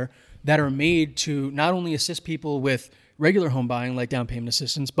out there that are made to not only assist people with regular home buying like down payment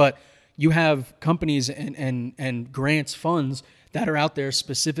assistance, but you have companies and grants funds that are out there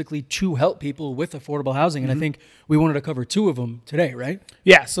specifically to help people with affordable housing. And I think we wanted to cover two of them today, right?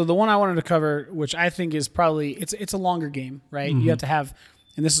 Yeah. So the one I wanted to cover, which I think is probably, it's a longer game, right? You have to have,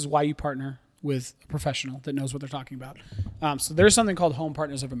 and this is why you partner with a professional that knows what they're talking about. So there's something called Home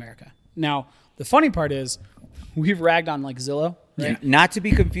Partners of America. Now, the funny part is we've ragged on like Zillow, right? Not to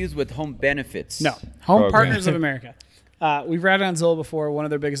be confused with home benefits. No, Home program. Partners of America. We've ragged on Zillow before. One of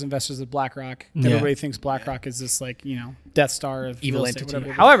their biggest investors is BlackRock. Everybody thinks BlackRock is this like, Death Star of Evil real estate, entity.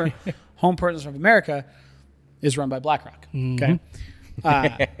 whatever. However, Home Partners of America is run by BlackRock. Okay.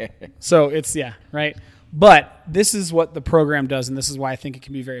 So it's, right. But this is what the program does, and this is why I think it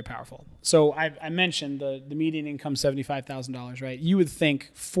can be very powerful. So I mentioned the median income, $75,000, right? You would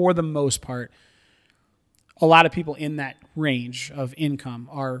think, for the most part, a lot of people in that range of income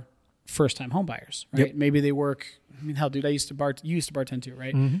are first-time home buyers, right? Yep. Maybe they work. I mean, hell, dude, you used to bartend too,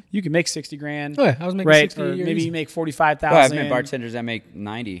 right? You can make $60,000. Oh, yeah, I was making right? 60 Or a year maybe easy. you make 45,000. Well, I've met bartenders that make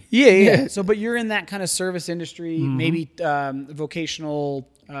 90. Yeah. So, but you're in that kind of service industry, maybe vocational,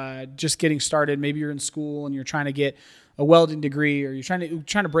 just getting started. Maybe you're in school and you're trying to get a welding degree, or you're trying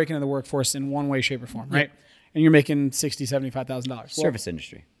to break into the workforce in one way, shape, or form, right? And you're making $60,000, $75,000. Service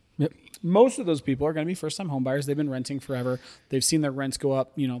industry. Yep. Most of those people are going to be first-time home buyers. They've been renting forever. They've seen their rents go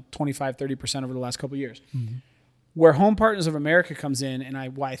up, 25, 30% over the last couple of years. Where Home Partners of America comes in,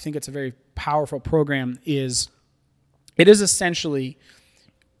 and why I think it's a very powerful program, is it is essentially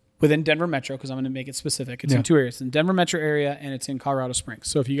within Denver Metro, because I'm going to make it specific. It's in two areas. It's in Denver Metro area, and it's in Colorado Springs.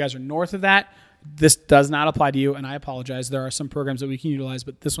 So if you guys are north of that, this does not apply to you, and I apologize. There are some programs that we can utilize,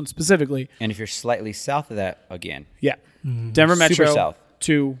 but this one specifically. And if you're slightly south of that, again. Yeah. Denver Metro south.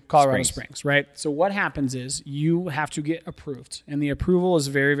 to Colorado Springs, right? So what happens is you have to get approved, and the approval is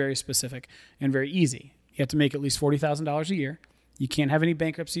very, very specific and very easy. You have to make at least $40,000 a year. You can't have any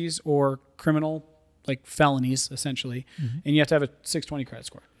bankruptcies or criminal, like felonies, essentially, and you have to have a 620 credit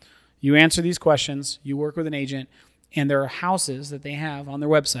score. You answer these questions, you work with an agent, and there are houses that they have on their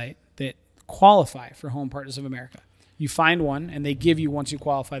website that qualify for Home Partners of America. You find one, and they give you, once you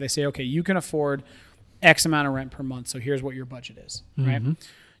qualify, they say, okay, you can afford X amount of rent per month, so here's what your budget is, right?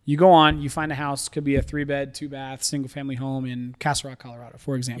 You go on, you find a house, could be a 3-bed, 2-bath, single-family home in Castle Rock, Colorado,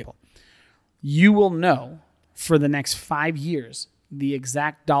 for example. You will know for the next 5 years the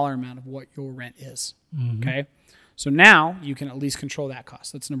exact dollar amount of what your rent is, okay? So now you can at least control that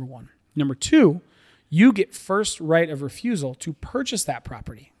cost. That's number one. Number two, you get first right of refusal to purchase that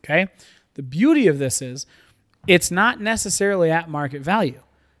property, okay? The beauty of this is it's not necessarily at market value.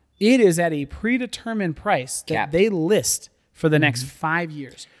 It is at a predetermined price that they list for the next 5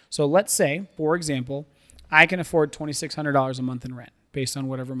 years. So let's say, for example, I can afford $2,600 a month in rent based on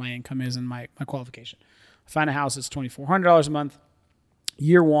whatever my income is and my qualification. I find a house that's $2,400 a month,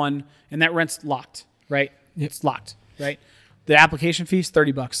 year one, and that rent's locked, right? It's locked, right? The application fee is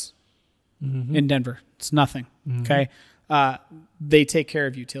 $30 in Denver. It's nothing, okay? They take care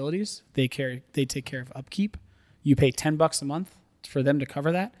of utilities. They take care of upkeep. You pay $10 a month for them to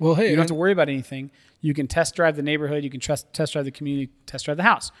cover that. Well, hey, you don't have to worry about anything. You can test drive the neighborhood. You can test drive the community, test drive the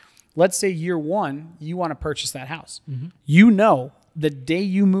house. Let's say year one, you want to purchase that house. You know the day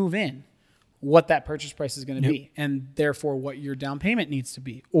you move in what that purchase price is going to be, and therefore what your down payment needs to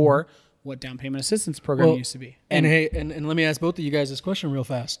be, or what down payment assistance program needs to be. And hey, and let me ask both of you guys this question real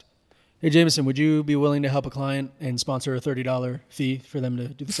fast. Hey, Jameson, would you be willing to help a client and sponsor a $30 fee for them to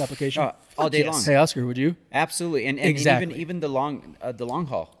do this application? All day long. Hey, Oscar, would you? Absolutely. And Exactly. even the long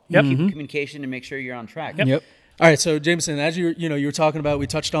haul. Yep. Keep communication and make sure you're on track. Yep. All right, so Jameson, as you were talking about, we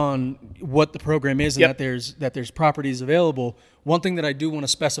touched on what the program is and that there's properties available. One thing that I do want to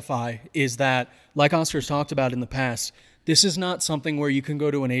specify is that, like Oscar's talked about in the past, this is not something where you can go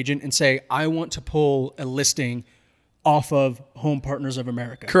to an agent and say, I want to pull a listing off of Home Partners of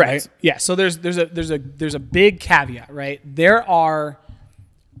America. Correct. Right? Yeah. So there's a big caveat, right? There are,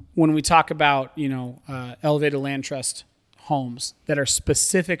 when we talk about elevated land trust homes that are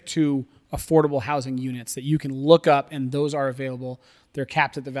specific to affordable housing units that you can look up, and those are available. They're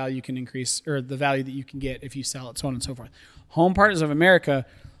capped at the value you can increase, or the value that you can get if you sell it, so on and so forth. Home Partners of America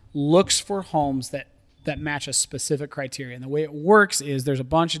looks for homes that match a specific criteria. And the way it works is there's a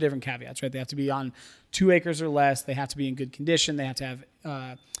bunch of different caveats, right? They have to be on 2 acres or less. They have to be in good condition. They have to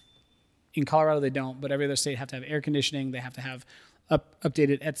have, in Colorado they don't, but every other state have to have air conditioning. They have to have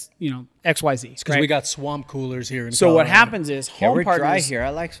updated, XYZ. Because we got swamp coolers here in So Colorado. what happens is We're dry here. I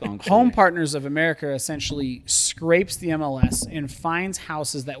like swamp Home coolers. Partners of America essentially scrapes the MLS and finds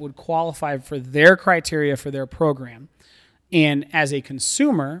houses that would qualify for their criteria for their program. And as a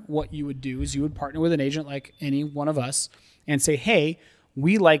consumer, what you would do is you would partner with an agent like any one of us and say, hey,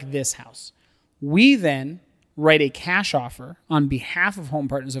 we like this house. We then write a cash offer on behalf of Home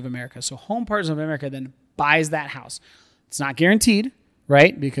Partners of America. So Home Partners of America then buys that house. It's not guaranteed,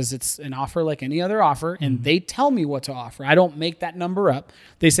 right? Because it's an offer like any other offer, and they tell me what to offer. I don't make that number up.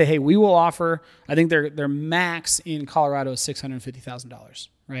 They say, hey, we will offer, I think their max in Colorado is $650,000,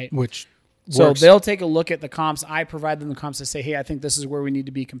 right? Which So works. they'll take a look at the comps. I provide them the comps to say, hey, I think this is where we need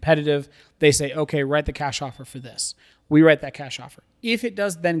to be competitive. They say, okay, write the cash offer for this. We write that cash offer. If it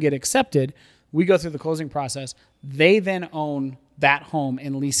does then get accepted, we go through the closing process. They then own that home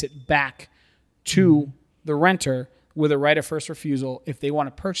and lease it back to the renter with a right of first refusal. If they want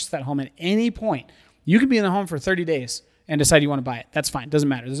to purchase that home at any point, you could be in the home for 30 days and decide you want to buy it. That's fine. Doesn't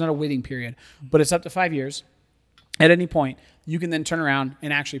matter. There's not a waiting period, but it's up to 5 years. At any point, you can then turn around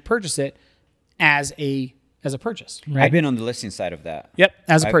and actually purchase it as a as a purchase. Right? I've been on the listing side of that. Yep,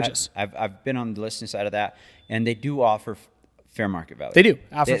 as a purchase. I've been on the listing side of that, and they do offer fair market value. They do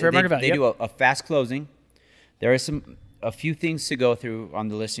offer fair market value. They do a fast closing. There is a few things to go through on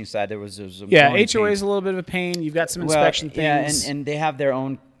the listing side. There was some HOA is a little bit of a pain. You've got some inspection things. Yeah, and they have their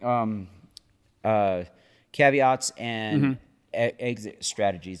own caveats and exit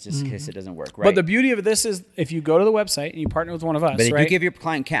strategies just in case it doesn't work. Right. But the beauty of this is if you go to the website and you partner with one of us, but they right? do give your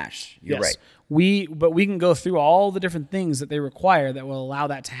client cash. You're right. But we can go through all the different things that they require that will allow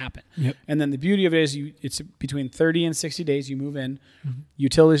that to happen. Yep. And then the beauty of it is it's between 30 and 60 days you move in.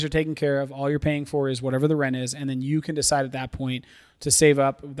 Utilities are taken care of. All you're paying for is whatever the rent is. And then you can decide at that point to save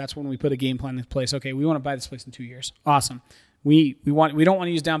up. That's when we put a game plan in place. Okay, we want to buy this place in 2 years. Awesome. We don't want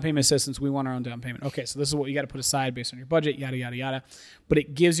to use down payment assistance. We want our own down payment. Okay, so this is what you got to put aside based on your budget, yada, yada, yada. But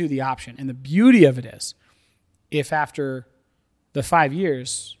it gives you the option. And the beauty of it is if after the 5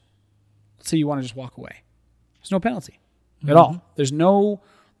 years, let's say you want to just walk away, there's no penalty at all. There's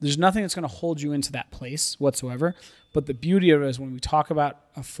nothing that's going to hold you into that place whatsoever. But the beauty of it is when we talk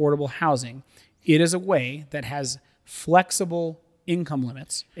about affordable housing, it is a way that has flexible income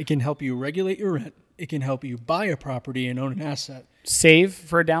limits. It can help you regulate your rent. It can help you buy a property and own an asset. Save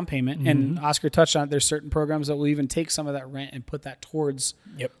for a down payment. And Oscar touched on it. There's certain programs that will even take some of that rent and put that towards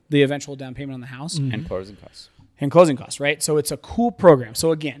the eventual down payment on the house. And closing costs. And closing costs, right? So it's a cool program.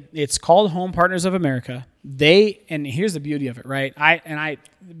 So again, it's called Home Partners of America. And here's the beauty of it, right? A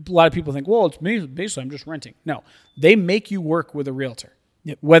lot of people think, well, it's basically I'm just renting. No, they make you work with a realtor.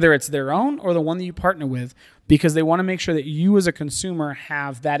 Yep. Whether it's their own or the one that you partner with, because they want to make sure that you as a consumer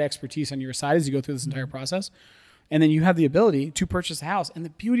have that expertise on your side as you go through this entire process. And then you have the ability to purchase a house. And the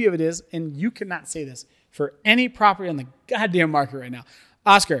beauty of it is, and you cannot say this for any property on the goddamn market right now.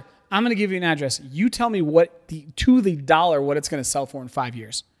 Oscar, I'm going to give you an address. You tell me to the dollar what it's going to sell for in 5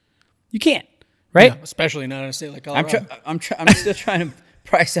 years. You can't, right? Yeah, especially not in a state like Colorado. I'm still trying to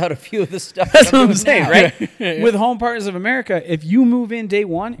price out a few of the stuff. That's what I'm saying, now. right? With Home Partners of America, if you move in day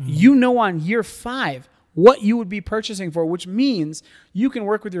one, you know on year 5 what you would be purchasing for, which means you can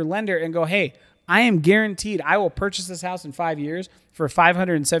work with your lender and go, hey, I am guaranteed I will purchase this house in 5 years for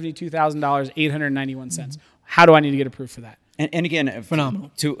 $572,000, 891 cents. How do I need to get approved for that? And again,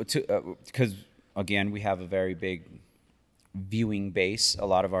 phenomenal. Because again, we have a very big viewing base. A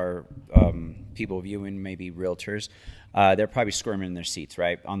lot of our people viewing, maybe realtors, they're probably squirming in their seats,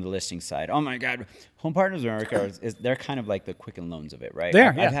 right, on the listing side. Oh my God, Home Partners of America they're kind of like the Quicken Loans of it, right?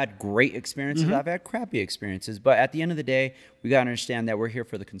 There, I've had great experiences. I've had crappy experiences, but at the end of the day, we got to understand that we're here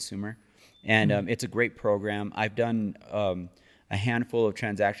for the consumer, and it's a great program. I've done a handful of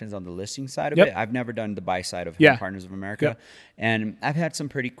transactions on the listing side of it. I've never done the buy side of Home Partners of America. And I've had some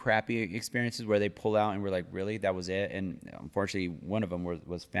pretty crappy experiences where they pull out and we're like, really, that was it? And unfortunately, one of them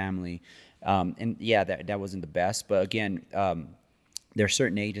was family. And yeah, that wasn't the best. But again, there are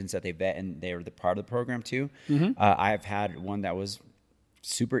certain agents that they vet and they're the part of the program too. I've had one that was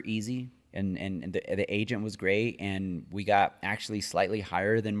super easy. And the agent was great, and we got actually slightly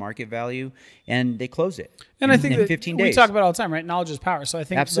higher than market value, and they closed it. And I think in 15 days. We talk about it all the time, right? Knowledge is power. So I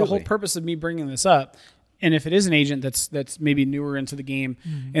think the whole purpose of me bringing this up, and if it is an agent that's maybe newer into the game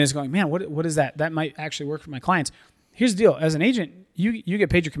and is going, man, what is that? That might actually work for my clients. Here's the deal: as an agent, you get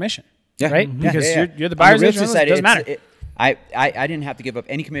paid your commission, right? Because you're the buyer's agent. It doesn't matter. I didn't have to give up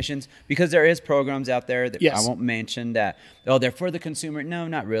any commissions because there is programs out there that I won't mention that, they're for the consumer. No,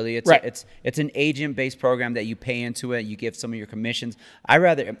 not really. It's an agent-based program that you pay into it. You give some of your commissions. I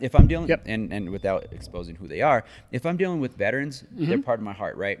rather, if I'm dealing, and without exposing who they are, if I'm dealing with veterans, they're part of my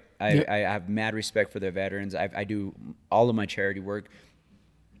heart, right? I have mad respect for the veterans. I do all of my charity work.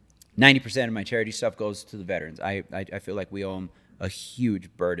 90% of my charity stuff goes to the veterans. I feel like we owe them a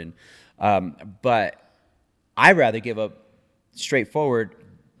huge burden. But I rather give up straightforward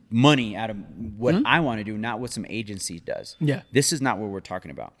money out of what I want to do, not what some agency does. Yeah. This is not what we're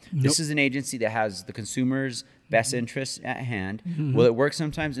talking about. Nope. This is an agency that has the consumer's best interests at hand. Will it work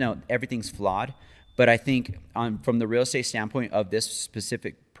sometimes? No, everything's flawed. But I think from the real estate standpoint of this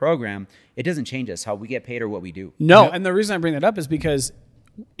specific program, it doesn't change us, how we get paid or what we do. No, and the reason I bring that up is because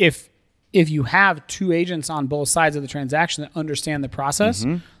if you have two agents on both sides of the transaction that understand the process,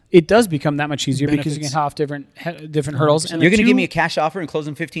 it does become that much easier because you can have different hurdles. And you're going to give me a cash offer and close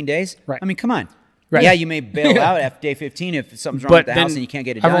in 15 days? Right. I mean, come on. Right. Yeah, you may bail out after day 15 if something's wrong with the house and you can't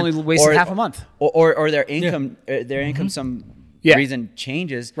get it done. I've only wasted half a month. Or their income, some reason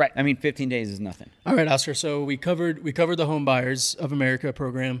changes. Right. I mean, 15 days is nothing. All right, Oscar. So we covered the Home Buyers of America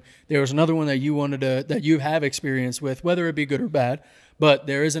program. There was another one that that you have experience with, whether it be good or bad. But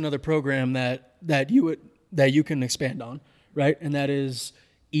there is another program that you can expand on, right? And that is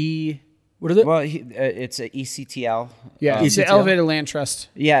What is it? Well, it's a ECTL. Yeah, it's an elevated land trust.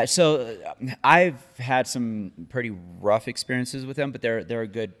 Yeah, so I've had some pretty rough experiences with them, but they're a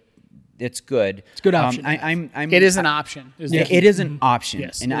good. It's good. It's a good option. It is an option. It is an option,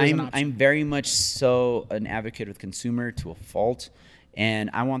 Yes, and it is an option. I'm very much so an advocate with consumer to a fault, and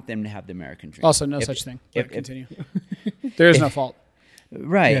I want them to have the American dream. Also, no such thing. Continue. There is no fault.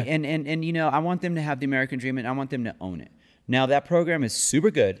 Right, Yeah. and you know, I want them to have the American dream, and I want them to own it. Now, that program is super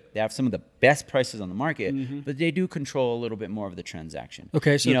good. They have some of the best prices on the market, but they do control a little bit more of the transaction.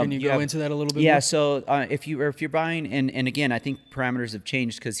 Okay, so can you go into that a little bit Yeah, more? so if you're buying, and again, I think parameters have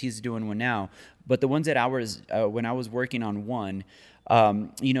changed because he's doing one now, but the ones that when I was working on one,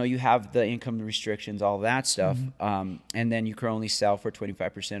 you know, you have the income restrictions, all that stuff, and then you can only sell for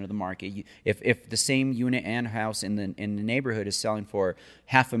 25% of the market. If the same unit and house in the neighborhood is selling for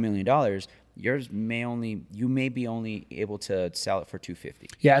 $500,000, yours may be only able to sell it for $250,000.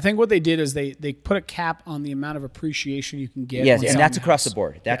 Yeah, I think what they did is they put a cap on the amount of appreciation you can get. Yes, on and selling that's the across house. the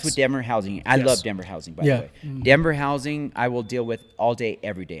board. That's Yes. with Denver housing. I love Denver housing, by the way. Denver housing, I will deal with all day,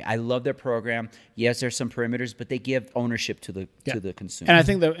 every day. I love their program. Yes, there's some perimeters, but they give ownership to the consumer. And I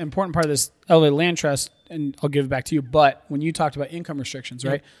think the important part of this elevated land trust, and I'll give it back to you, but when you talked about income restrictions,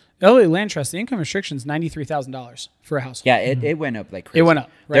 right? The elevated land trust, the income restriction is $93,000 for a household. Yeah, it went up like crazy. It went up,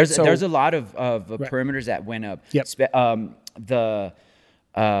 right? There's a lot of perimeters that went up. Yep.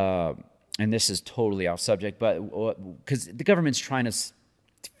 And this is totally off subject, but because the government's trying to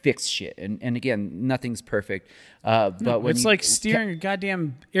fix shit, and again, nothing's perfect. But when It's like steering a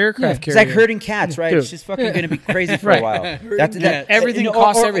goddamn aircraft it's carrier. like herding cats, right? Dude. It's just fucking going to be crazy for Right. a while. Everything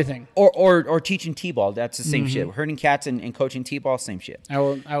costs everything. Or teaching t-ball, that's the same shit. Herding cats and coaching t-ball, same shit. I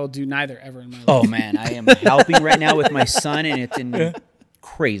will do neither ever in my life. Oh man, I am helping right now with my son, and it's in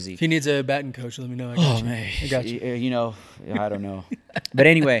crazy. If he needs a batting coach, let me know. I got you. I got you. You know, I don't know, but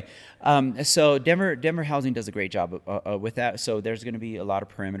anyway, so Denver Housing does a great job with that. So there's going to be a lot of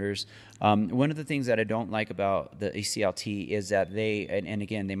parameters. One of the things that I don't like about the ECLT is that and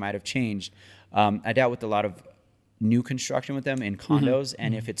again, they might have changed. I dealt with a lot of new construction with them in condos,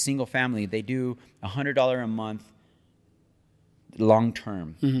 and if it's single family, they do $100 a month long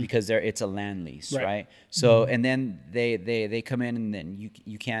term because it's a land lease, right? So and then they come in, and then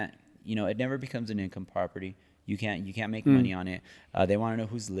you can't, you know, it never becomes an income property. You can't make money on it. They want to know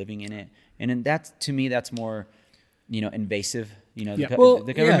who's living in it, and then that's, to me, that's more, you know, invasive. You know,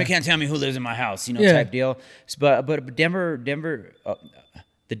 the government can't tell me who lives in my house, you know, type deal. But Denver.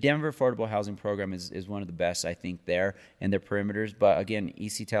 The Denver Affordable Housing Program is one of the best, I think, there and their perimeters. But again,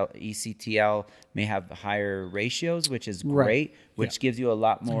 ECTL may have higher ratios, which is great, which gives you a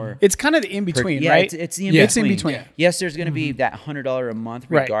lot more. It's kind of the in between, right? It's the It's in between. Yeah. Yes, there's going to be that $100 a month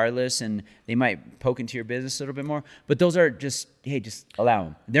Right. regardless, and they might poke into your business a little bit more. But those are just allow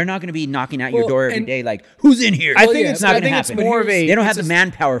them. They're not going to be knocking at your door every day like, who's in here? I think it's not going to it's happen. more of a. They don't have the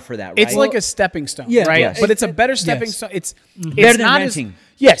manpower for that, right? It's like a stepping stone, Yeah. right? Yes. But it's a better stepping Yes. stone. It's Better than not renting.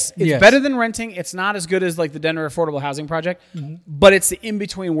 Yes, it's Yes. better than renting. It's not as good as like the Denver Affordable Housing Project, but it's the in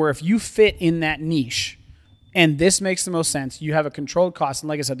between where if you fit in that niche, and this makes the most sense, you have a controlled cost. And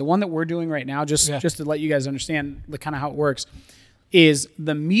like I said, the one that we're doing right now, just to let you guys understand the kind of how it works, is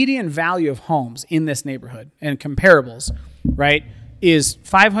the median value of homes in this neighborhood and comparables, right, is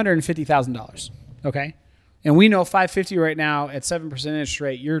 $550,000. Okay, and we know $550 right now at 7% interest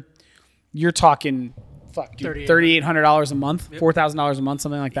rate. You're talking. Fuck, dude, $3,800 a month, $4,000 a month,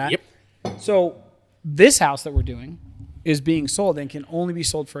 something like that. Yep. So this house that we're doing is being sold and can only be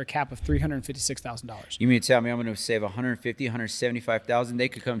sold for a cap of $356,000. You mean to tell me I'm going to save $150,000, $175,000? They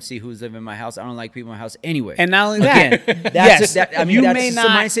could come see who's living in my house. I don't like people in my house anyway. And not only that, Again, yes, that's the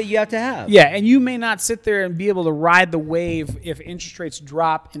mindset you have to have. Yeah, and you may not sit there and be able to ride the wave if interest rates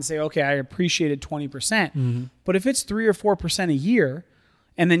drop and say, okay, I appreciated 20%. But if it's 3 or 4% a year,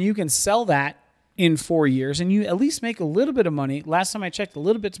 and then you can sell that in 4 years, and you at least make a little bit of money. Last time I checked, a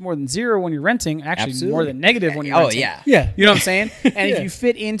little bit's more than zero when you're renting. Actually, Absolutely. more than negative when you're Oh, renting. yeah. Yeah. You know what I'm saying? And if you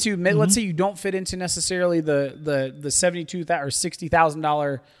fit into, let's say you don't fit into necessarily the $72,000 or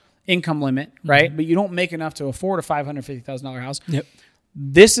 $60,000 income limit, right? But you don't make enough to afford a $550,000 house. Yep.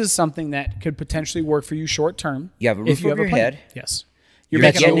 This is something that could potentially work for you short term. You have a roof if you over have your plan. head. Yes. You're You're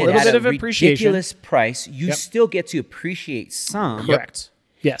making a getting it little at bit a of appreciation. ridiculous price. You still get to appreciate some. Correct.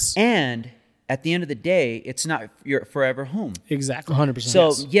 Yes. And at the end of the day, it's not your forever home. Exactly. 100%.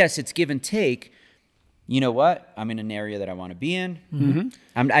 So yes, it's give and take. You know what? I'm in an area that I want to be in.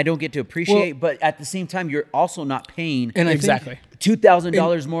 I don't get to appreciate, but at the same time, you're also not paying And I think- Exactly.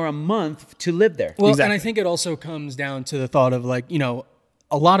 $2,000 more a month to live there. Well, Exactly. and I think it also comes down to the thought of like, you know,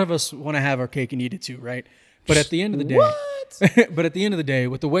 a lot of us want to have our cake and eat it too, right? But at the end of the day, But at the end of the day,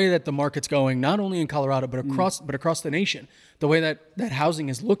 with the way that the market's going, not only in Colorado but across the nation, the way that housing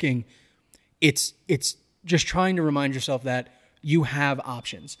is looking, it's just trying to remind yourself that you have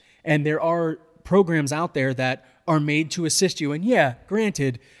options, and there are programs out there that are made to assist you. And yeah,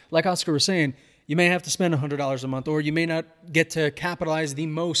 granted, like Oscar was saying, you may have to spend $100 a month, or you may not get to capitalize the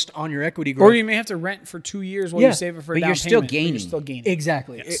most on your equity growth. Or you may have to rent for 2 years while you save it for a down payment. Still gaining. You're still gaining.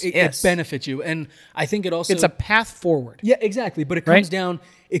 Exactly. Yes. It benefits you. And I think it also... It's a path forward. Yeah, exactly. But it comes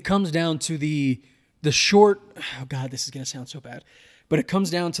down to the short... Oh, God, this is going to sound so bad. But it comes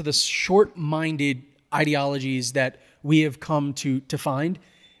down to the short-minded ideologies that we have come to find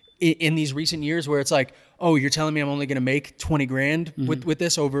in these recent years, where it's like, oh, you're telling me I'm only going to make 20 grand with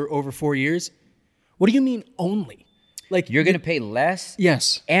this over 4 years? What do you mean only? Like, you're going to pay less?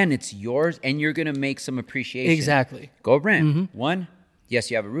 Yes. And it's yours, and you're going to make some appreciation. Exactly. Go rent. One, yes,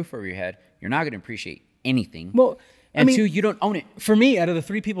 you have a roof over your head. You're not going to appreciate anything. Well, and two, you don't own it. For me, out of the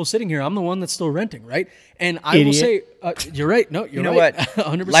 3 people sitting here, I'm the one that's still renting, right? And I will say, you're right. No, you're right. You know what?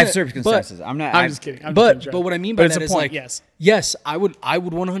 100%. Life circumstances. I'm just kidding. But what I mean by that is point, like, yes, I would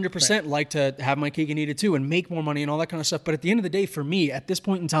 100% like to have my cake and eat it too, and make more money and all that kind of stuff. But at the end of the day, for me, at this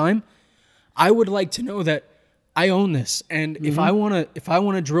point in time, I would like to know that I own this, and if I want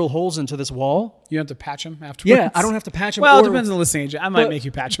to drill holes into this wall, you have to patch them afterwards. Yeah, I don't have to patch them. Well, it depends on the listing agent. I might make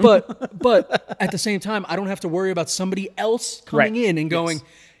you patch them. But at the same time, I don't have to worry about somebody else coming in and going,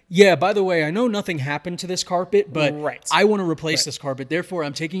 yeah, by the way, I know nothing happened to this carpet, but I want to replace this carpet. Therefore,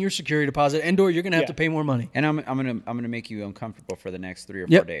 I'm taking your security deposit, and/or you're going to have to pay more money. And I'm gonna make you uncomfortable for the next 3 or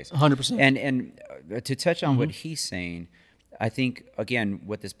 4 days. 100%. And to touch on what he's saying, I think, again,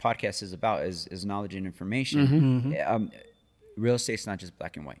 what this podcast is about is knowledge and information. Real estate's not just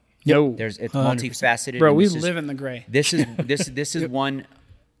black and white. No, it's multifaceted. Bro, we live in the gray. This is one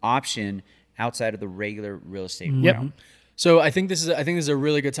option outside of the regular real estate realm. So I think this is a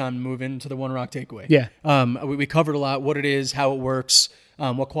really good time to move into the One Rock takeaway. Yeah. We covered a lot, what it is, how it works,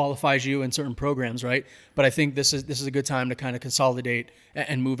 what qualifies you in certain programs, right? But I think this is a good time to kind of consolidate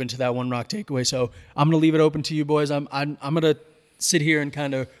and move into that One Rock takeaway. So I'm going to leave it open to you boys. I'm going to sit here and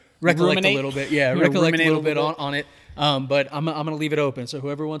kind of recollect a little bit. Yeah, recollect a little bit on it. But I'm going to leave it open. So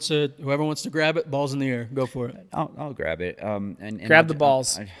whoever wants to grab it, balls in the air, go for it. I'll grab it. And grab the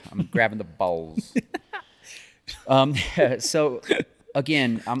balls. I'm grabbing the balls. So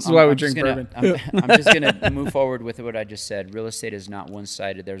again, I'm just gonna move forward with what I just said. Real estate is not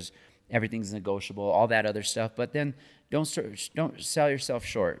one-sided. Everything's negotiable, all that other stuff. But then don't sell yourself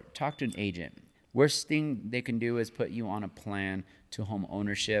short. Talk to an agent. Worst thing they can do is put you on a plan to home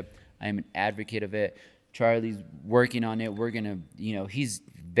ownership. I am an advocate of it. Charlie's working on it. We're gonna, he's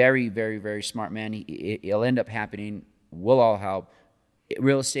very, very, very smart man. It'll end up happening. We'll all help.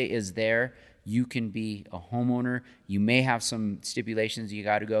 Real estate is there. You can be a homeowner. You may have some stipulations you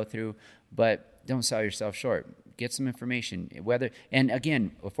got to go through, but don't sell yourself short. Get some information. And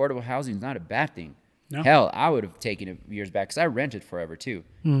again, affordable housing is not a bad thing. No. Hell, I would have taken it years back because I rented forever too,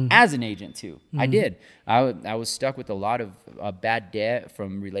 as an agent too. I did. I was stuck with a lot of bad debt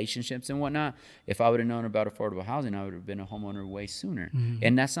from relationships and whatnot. If I would have known about affordable housing, I would have been a homeowner way sooner.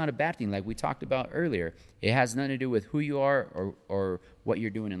 And that's not a bad thing. Like we talked about earlier, it has nothing to do with who you are or what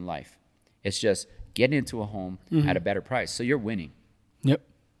you're doing in life. It's just getting into a home at a better price. So you're winning. Yep.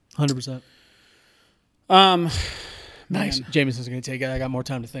 100%. Nice. Jameson's going to take it. I got more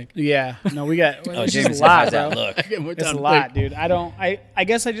time to think. Yeah. No, we got it's Jameson, a lot, how's bro. that look? It's a lot, dude. I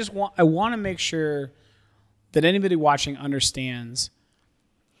guess I want to make sure that anybody watching understands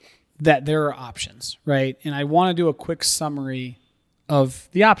that there are options, right? And I want to do a quick summary of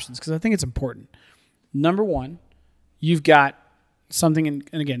the options because I think it's important. Number one, you've got something, and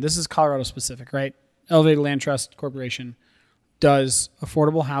again, this is Colorado specific, right? Elevated Land Trust Corporation does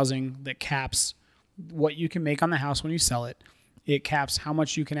affordable housing that caps what you can make on the house when you sell it. It caps how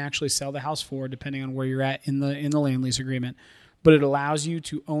much you can actually sell the house for, depending on where you're at in the land lease agreement. But it allows you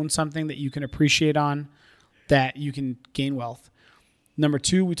to own something that you can appreciate on, that you can gain wealth. Number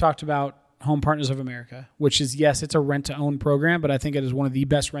two, we talked about Home Partners of America, which is, yes, it's a rent-to-own program, but I think it is one of the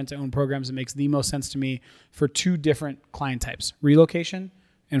best rent-to-own programs that makes the most sense to me for 2 different client types, relocation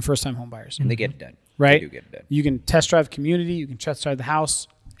and first-time home buyers. And they get it done. Right? They do get it done. You can test drive community, you can test drive the house,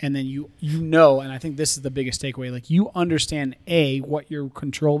 and then you know, and I think this is the biggest takeaway, like you understand, A, what your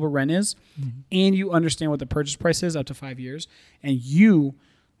controllable rent is, and you understand what the purchase price is up to 5 years, and you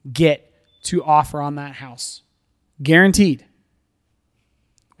get to offer on that house. Guaranteed.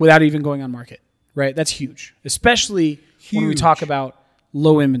 Without even going on market, right? That's huge, especially when we talk about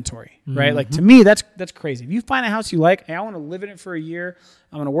low inventory, right? Like to me, that's crazy. If you find a house you like, hey, I want to live in it for a year.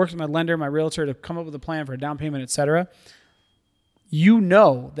 I'm going to work with my lender, my realtor to come up with a plan for a down payment, et cetera. you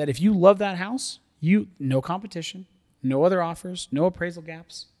know that if you love that house, no competition, no other offers, no appraisal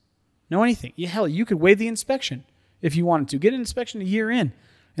gaps, no anything. Hell, you could waive the inspection if you wanted to. Get an inspection a year in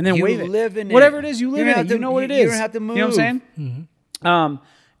and then waive it. Live in Whatever it. it is, you live in it. You know what it is. You don't have to move. You know what I'm saying? Mm-hmm.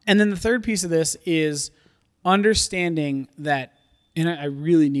 And then the third piece of this is understanding that, and I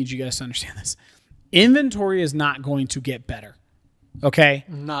really need you guys to understand this, inventory is not going to get better. Okay?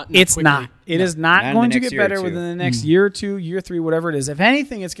 It's quickly. not. It is not going to get better two. within the next year or two, year 3, whatever it is. If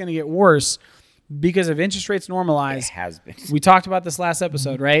anything, it's going to get worse because if interest rates normalize. It has been. We talked about this last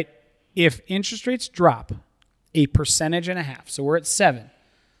episode, right? If interest rates drop 1.5%, so we're at 7.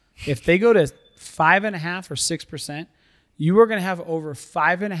 If they go to 5.5 or 6%, you are going to have over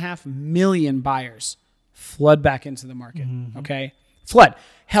 5.5 million buyers flood back into the market. Okay, flood.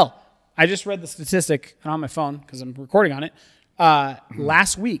 Hell, I just read the statistic on my phone because I'm recording on it.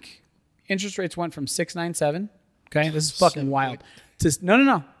 Last week, interest rates went from 6.97. Okay, this is fucking wild. To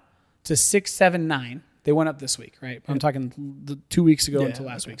 6.79. They went up this week, right? I'm talking 2 weeks ago until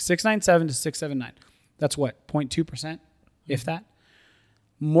last week. 6.97 to 6.79. That's what, 0.2%, if that.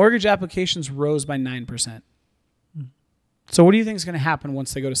 Mortgage applications rose by 9%. So what do you think is going to happen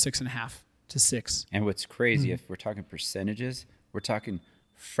once they go to 6.5 to 6? And what's crazy, if we're talking percentages, we're talking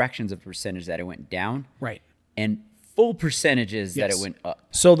fractions of percentage that it went down. Right. And full percentages that it went up.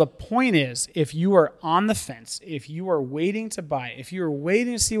 So the point is, if you are on the fence, if you are waiting to buy, if you are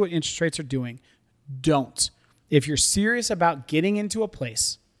waiting to see what interest rates are doing, don't. If you're serious about getting into a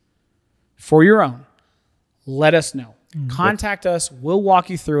place for your own, let us know. Contact us. We'll walk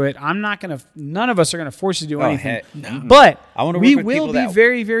you through it. None of us are going to force you to do anything. But we will be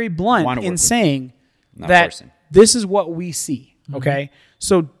very, very blunt in saying that this is what we see. Okay?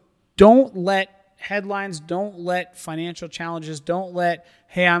 So don't let headlines, don't let financial challenges, don't let,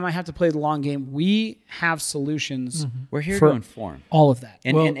 hey, I might have to play the long game. We have solutions. We're here to inform. All of that.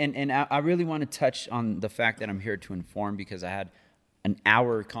 And I really want to touch on the fact that I'm here to inform because I had an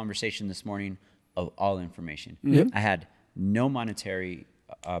hour conversation this morning of all information. I had no monetary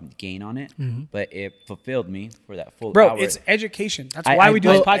gain on it, but it fulfilled me for that full hour. It's education. That's why we do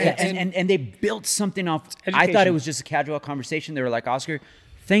this podcast. And they built something off. I thought it was just a casual conversation. They were like, Oscar,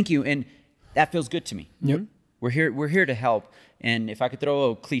 thank you. And that feels good to me. We're here to help. And if I could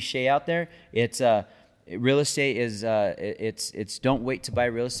throw a cliche out there, it's real estate is it's don't wait to buy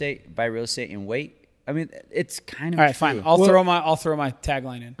real estate. Buy real estate and wait. I mean, it's kind of all right. true. Fine. I'll throw my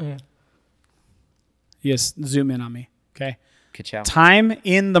tagline in. Yes, zoom in on me. Okay. Ka-chow. Time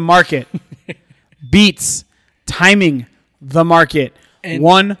in the market beats timing the market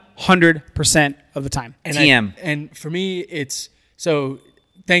 100% of the time. And for me, it's so.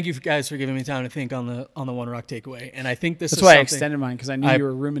 Thank you guys for giving me time to think on the One Rock takeaway. And I think that's why I extended mine because I knew you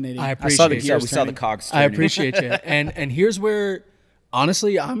were ruminating. I appreciate it. We saw the cogs turning. I appreciate you. And here's where,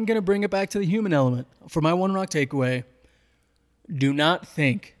 honestly, I'm gonna bring it back to the human element for my One Rock takeaway. Do not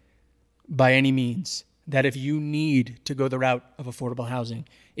think, by any means, that if you need to go the route of affordable housing,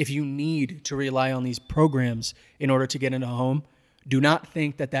 if you need to rely on these programs in order to get into a home, do not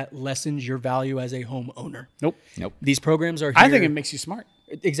think that lessens your value as a homeowner. Nope. These programs are here. I think it makes you smart.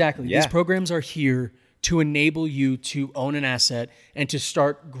 Exactly. Yeah. These programs are here to enable you to own an asset and to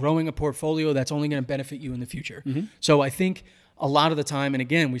start growing a portfolio that's only going to benefit you in the future. So I think a lot of the time, and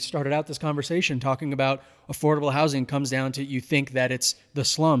again, we started out this conversation talking about affordable housing comes down to you think that it's the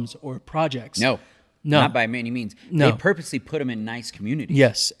slums or projects. No, not by any means. No. They purposely put them in nice communities.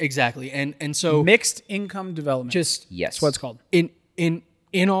 Yes, exactly. And so mixed income development. That's what it's called.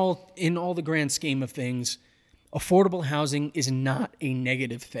 In all the grand scheme of things, affordable housing is not a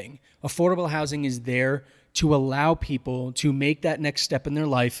negative thing. Affordable housing is there to allow people to make that next step in their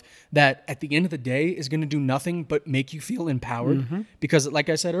life that at the end of the day is going to do nothing but make you feel empowered. Because like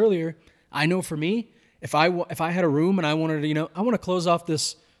I said earlier, I know for me, if I had a room and I wanted to, I want to close off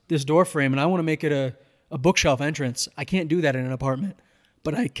this door frame and I want to make it a bookshelf entrance, I can't do that in an apartment,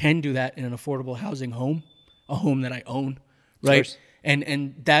 but I can do that in an affordable housing home, a home that I own, right?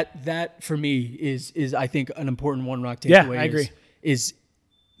 And that for me is I think an important One Rock takeaway. Yeah, I agree. Is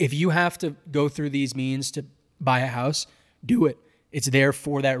if you have to go through these means to buy a house, do it. It's there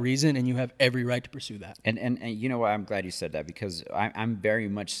for that reason, and you have every right to pursue that. And you know what? I'm glad you said that because I'm very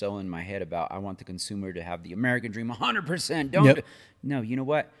much so in my head about I want the consumer to have the American dream 100%. No, you know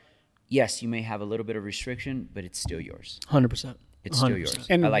what? Yes, you may have a little bit of restriction, but it's still yours. 100%. It's still yours.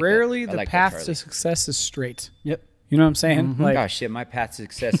 And rarely the path to success is straight. Yep. You know what I'm saying? Like, gosh, shit, my path to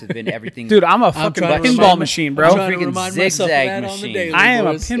success has been everything. Dude, I'm a fucking pinball machine, bro. I'm a freaking zigzag machine. I am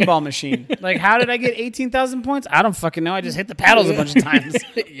a pinball machine. Like, how did I get 18,000 points? I don't fucking know. I just hit the paddles a bunch of times.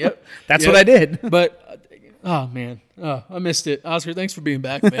 Yep. That's what I did. But Oh man, I missed it. Oscar, thanks for being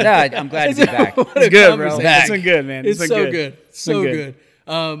back, man. Yeah, I'm glad to be back. It's good, bro. conversation. It's been good, man. It's been so good. So been good.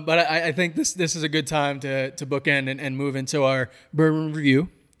 But I think this is a good time to bookend and move into our bourbon review.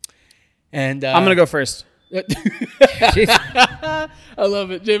 And I'm gonna go first. I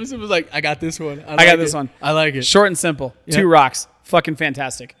love it. Jameson was like, I got this one. I got this one. I like it. Short and simple. Yep. 2 rocks. Fucking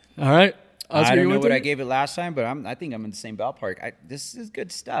fantastic. All right. Oscar, I don't you know went what through? I gave it last time, but I think I'm in the same ballpark. This is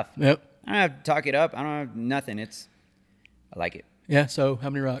good stuff. Yep. I don't have to talk it up. I don't have nothing. I like it. Yeah. So how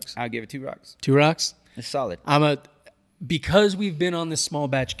many rocks? I'll give it 2 rocks. 2 rocks. It's solid. Because we've been on this small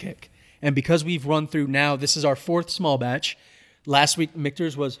batch kick, and because we've run through now, this is our 4th small batch. Last week,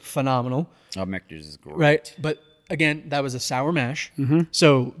 Michter's was phenomenal. Oh, Michter's is great. Right. But again, that was a sour mash. Mm-hmm.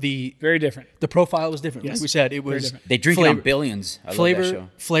 So Very different. the profile was different. Yes. Like we said, it was different. They drink it on billions. I love that show.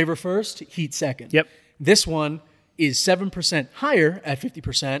 flavor first, heat second. Yep. This one is 7% higher at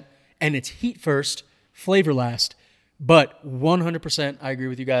 50%, and it's heat first, flavor last. But 100%, I agree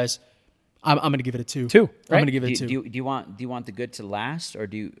with you guys. I'm going to give it a 2. 2, I'm right? going to give it a 2. Do you want the good to last, or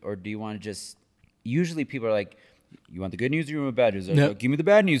do you want to just? Usually, people are like, "You want the good news or you want the bad news?" Like, Yep. give me the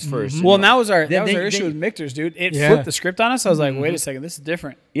bad news first. Well, and that was our Then issue with Michter's, dude. It Yeah. flipped the script on us. I was like, wait a second, this is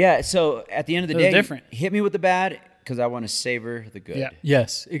different. Yeah. So at the end of the It was day, different. hit me with the bad because I want to savor the good. Yeah.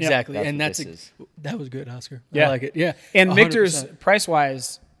 Yes, exactly. That's and what that's this is. that was good, Oscar. Yeah. I like it. Yeah. And 100%. Michter's price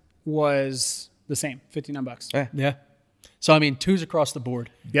wise was the same, $59. Yeah. Yeah. So I mean, 2s across the board.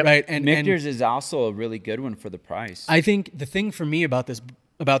 Yep. Right. And Michter's is also a really good one for the price. I think the thing for me about this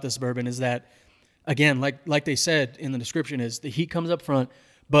bourbon is that, again, like they said in the description, is the heat comes up front.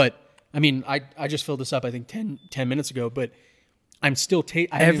 But I mean, I just filled this up, I think 10 minutes ago, but I'm still I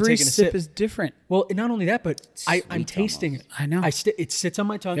haven't even Every taken a sip sip. is different. Well, not only that, but I'm tasting it. I know. It sits on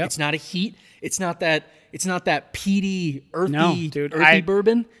my tongue. Yep. It's not a heat. It's not that peaty, earthy, No, dude, earthy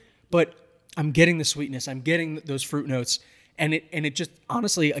bourbon, but I'm getting the sweetness. I'm getting those fruit notes. And it just,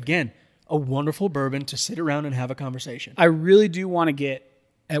 honestly, again, a wonderful bourbon to sit around and have a conversation. I really do want to get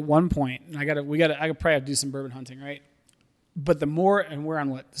at one point, and I probably have to do some bourbon hunting, right? But the more, and we're on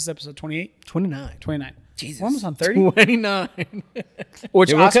what? This is episode 28? 29. 29. Jesus. We're almost on 30. 29.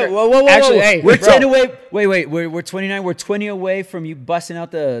 Which Yeah, Oscar, whoa. actually, hey, we're bro, 10 away. Wait. We're 29. We're 20 away from you busting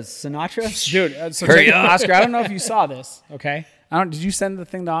out the Sinatra. dude. So Hurry check- up. Oscar, I don't know if you saw this. Okay, did you send the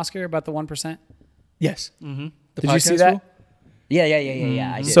thing to Oscar about the 1%? Yes. Mm-hmm. Did you see that? Yeah.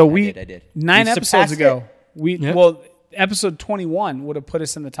 I did. So I did. 9 We episodes surpassed ago, Yep. episode 21 would have put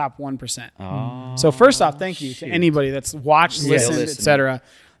us in the top 1%. Oh, So first off, thank you to anybody that's watched, listened, listened. etc.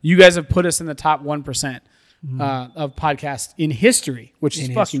 You guys have put us in the top 1% of podcasts in history, which is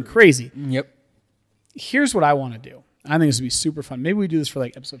fucking crazy. Yep. Here's what I want to do. I think this would be super fun. Maybe we do this for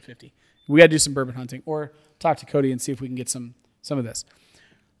like episode 50. We got to do some bourbon hunting, or talk to Cody and see if we can get some of this.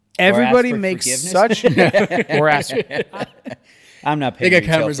 Everybody for makes forgiveness? such or ask. I'm not They paying got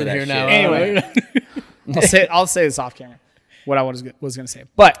cameras in here now. Anyway. I'll say this off camera. What I was going to say,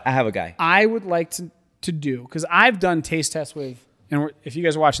 but I have a guy. I would like to do, because I've done taste tests with, and if you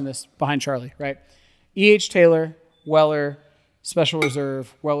guys are watching this, behind Charlie, right? E.H. Taylor, Weller, Special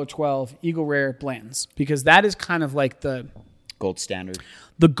Reserve, Weller 12, Eagle Rare, Blanton's, because that is kind of like the Gold standard.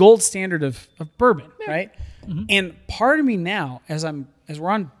 gold standard of bourbon, right? Mm-hmm. And part of me now, as we're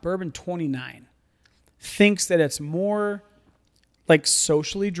on bourbon 29, thinks that it's more like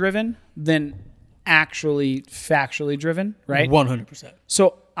socially driven than actually factually driven, right? 100%.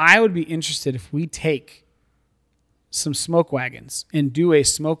 So I would be interested if we take some smoke wagons and do a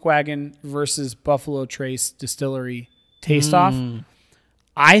smoke wagon versus Buffalo Trace distillery taste off.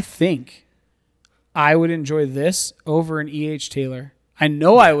 I think I would enjoy this over an E.H. Taylor. I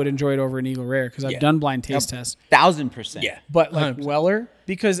know I would enjoy it over an Eagle Rare because I've done blind taste tests. 1,000%. Yeah. But like 100%. Weller,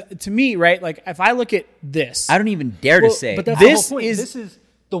 because to me, right, like if I look at this, I don't even dare to say. But that's This the whole point. is- This is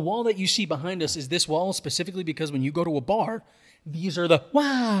the wall that you see behind us is this wall specifically because when you go to a bar, these are the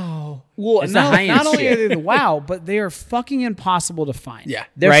wow. well, It's the high-end not only shit. are they the wow, but they are fucking impossible to find. Yeah.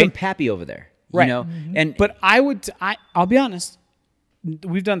 There's right? some pappy over there. Right. You know? And But I'll be honest.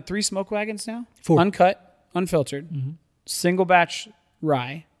 We've done 3 smoke wagons now. 4. Uncut, unfiltered, single batch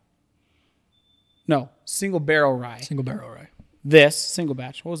rye. No, single barrel rye. Single barrel, right? This single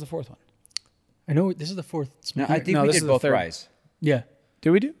batch. What was the 4th one? I know this is the 4th. no, I think No, we this did is the both third. ryes. Yeah.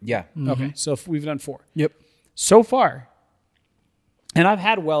 Did we do? Yeah. Okay, so we've done 4 Yep. so far. And I've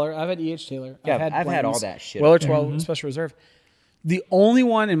had Weller. I've had E.H. Taylor. Yeah, I've had I've had all Blanton's, that shit Weller up there. 12 Special Reserve. The only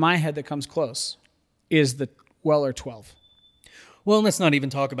one in my head that comes close is the Weller 12. Well, let's not even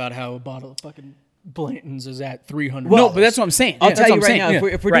talk about how a bottle of fucking Blanton's is at $300. No, but that's what I'm saying. I'll That's tell you what I'm right saying. now,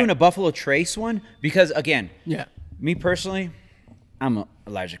 Yeah. if we're Right. doing a Buffalo Trace one, because again, Yeah. me personally, I'm a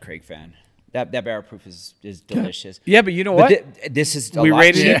Elijah Craig fan. That barrel proof is delicious. Yeah, but you know But what? this is a We lot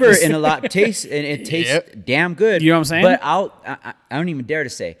rated it. cheaper and a lot tastes, and it tastes damn good. You know what I'm saying? But I don't even dare to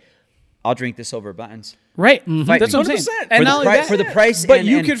say, I'll drink this over buttons. Right. Fight That's me. what I'm saying. 100%. And For not the only pri- that, for the price, but and-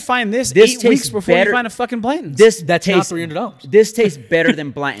 you and could find this this 8 weeks tastes before better- you find a fucking Blanton's. That's not tastes $300. This tastes better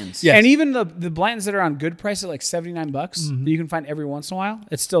than Blanton's. Yeah. And even the Blantons that are on good price at like $79 that you can find every once in a while,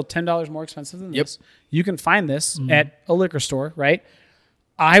 it's still $10 more expensive than this. You can find this at a liquor store, right?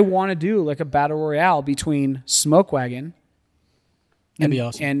 I want to do like a battle royale between Smoke Wagon That'd be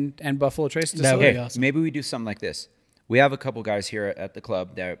awesome. and Buffalo Trace. That would be Hey, awesome. maybe we do something like this. We have a couple guys here at the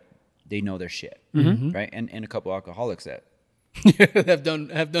club that they know their shit, right? And a couple alcoholics that have done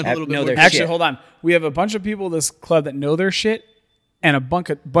a little bit know more. their Actually, shit. hold on. We have a bunch of people in this club that know their shit and a bunch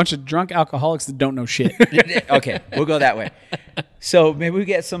of drunk alcoholics that don't know shit. Okay, we'll go that way. So maybe we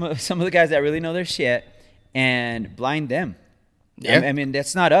get some of the guys that really know their shit and blind them. Yeah. I mean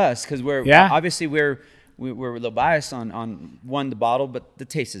that's not us because we're obviously we're a little biased on the bottle, but the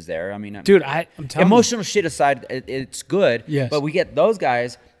taste is there. I mean, Dude, I'm telling emotional shit aside, it's good. Yes. But we get those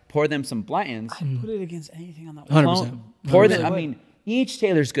guys, pour them some Blanton's, you. Put it against anything on that 100%. pour them. I mean, each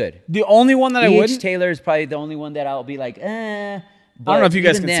Taylor's good. The only one that I Each wouldn't. Taylor is probably the only one that I'll be like, I don't know if you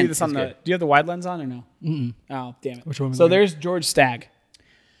guys can see this on the. Good. Do you have the wide lens on or no? Oh, damn it. Which one was So that? there's George Stagg.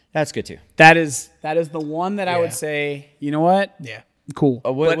 That's good too. That is the one that I would Yeah. say, you know what? Yeah. Cool.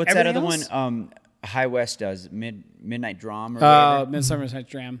 But What's that other everything one? High West does Midnight Drum or else? whatever. Midsummer's Night's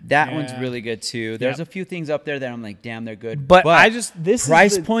Dram. That Yeah. one's really good too. There's Yep. a few things up there that I'm like, damn, they're good. But I just this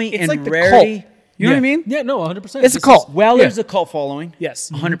price is the, point it's and like the rarity. Cult. You know what I mean? Yeah, no, 100%. It's a cult. Well, Yeah. there's a cult following. Yes.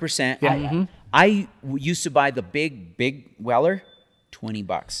 100%. Yeah. I used to buy the big Weller,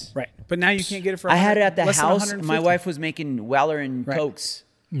 $20. Right. But now you can't get it for. I had it at the less than house. 150. My wife was making Weller and Right. Cokes.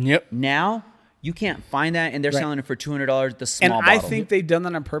 Yep. Now you can't find that, and they're Right. selling it for $200. The And small I bottle. think they've done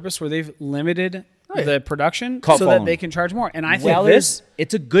that on purpose, where they've limited the production Cult so that following. they can charge more. And I think Weller's, this,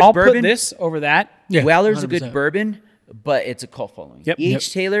 it's a good I'll bourbon. put this over that. Yeah, Weller's a good 100%. bourbon, but it's a cult following. Yep.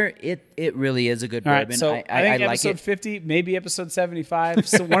 Each Taylor, it really is a good All right, bourbon. so I think like episode it. 50, maybe episode 75.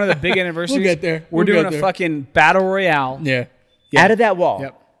 So one of the big anniversaries. We'll get there. We're We'll doing get a there. fucking battle royale. Yeah. Yeah. Out of that wall,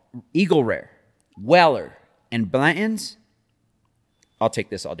 Yep. Eagle Rare, Weller, and Blanton's, I'll take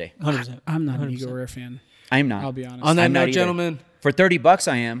this all day. 100%. I'm not an Eagle Rare fan. I am not. I'll be honest. On that I'm not note, either. gentlemen, For $30,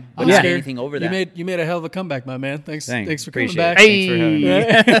 I am, but Yeah. not anything over that. You made a hell of a comeback, my man. Thanks for coming Appreciate back. it. Thanks for having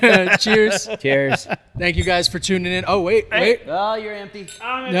me. Cheers. Cheers. Thank you guys for tuning in. Oh, wait. Oh, you're empty.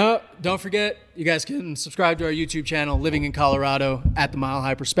 No, don't forget, you guys can subscribe to our YouTube channel, Living in Colorado, at The Mile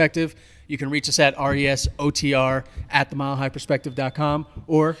High Perspective. You can reach us at RESOTR at themilehighperspective.com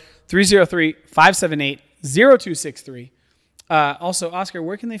or 303-578-0263. Also, Oscar,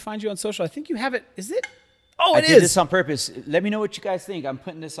 where can they find you on social? I think you have it. Is it? Oh, I it did is. this on purpose. Let me know what you guys think. I'm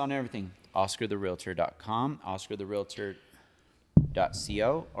putting this on everything. OscarTheRealtor.com,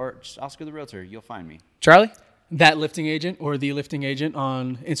 OscarTheRealtor.co, or just Oscar the Realtor. You'll find me. Charlie? That Lifting Agent or The Lifting Agent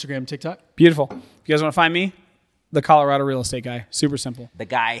on Instagram, TikTok. Beautiful. If you guys want to find me, the Colorado real estate guy. Super simple. The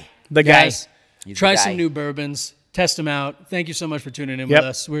guy. The guy. Guys, He's try the guy. some new bourbons. Test them out. Thank you so much for tuning in Yep. with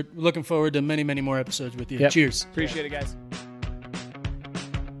us. We're looking forward to many, many more episodes with you. Yep. Cheers. Appreciate it, guys.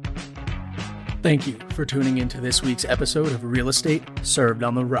 Thank you for tuning into this week's episode of Real Estate Served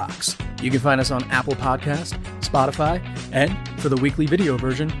on the Rocks. You can find us on Apple Podcast, Spotify, and for the weekly video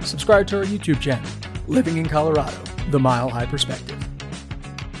version, subscribe to our YouTube channel, Living in Colorado, The Mile High Perspective.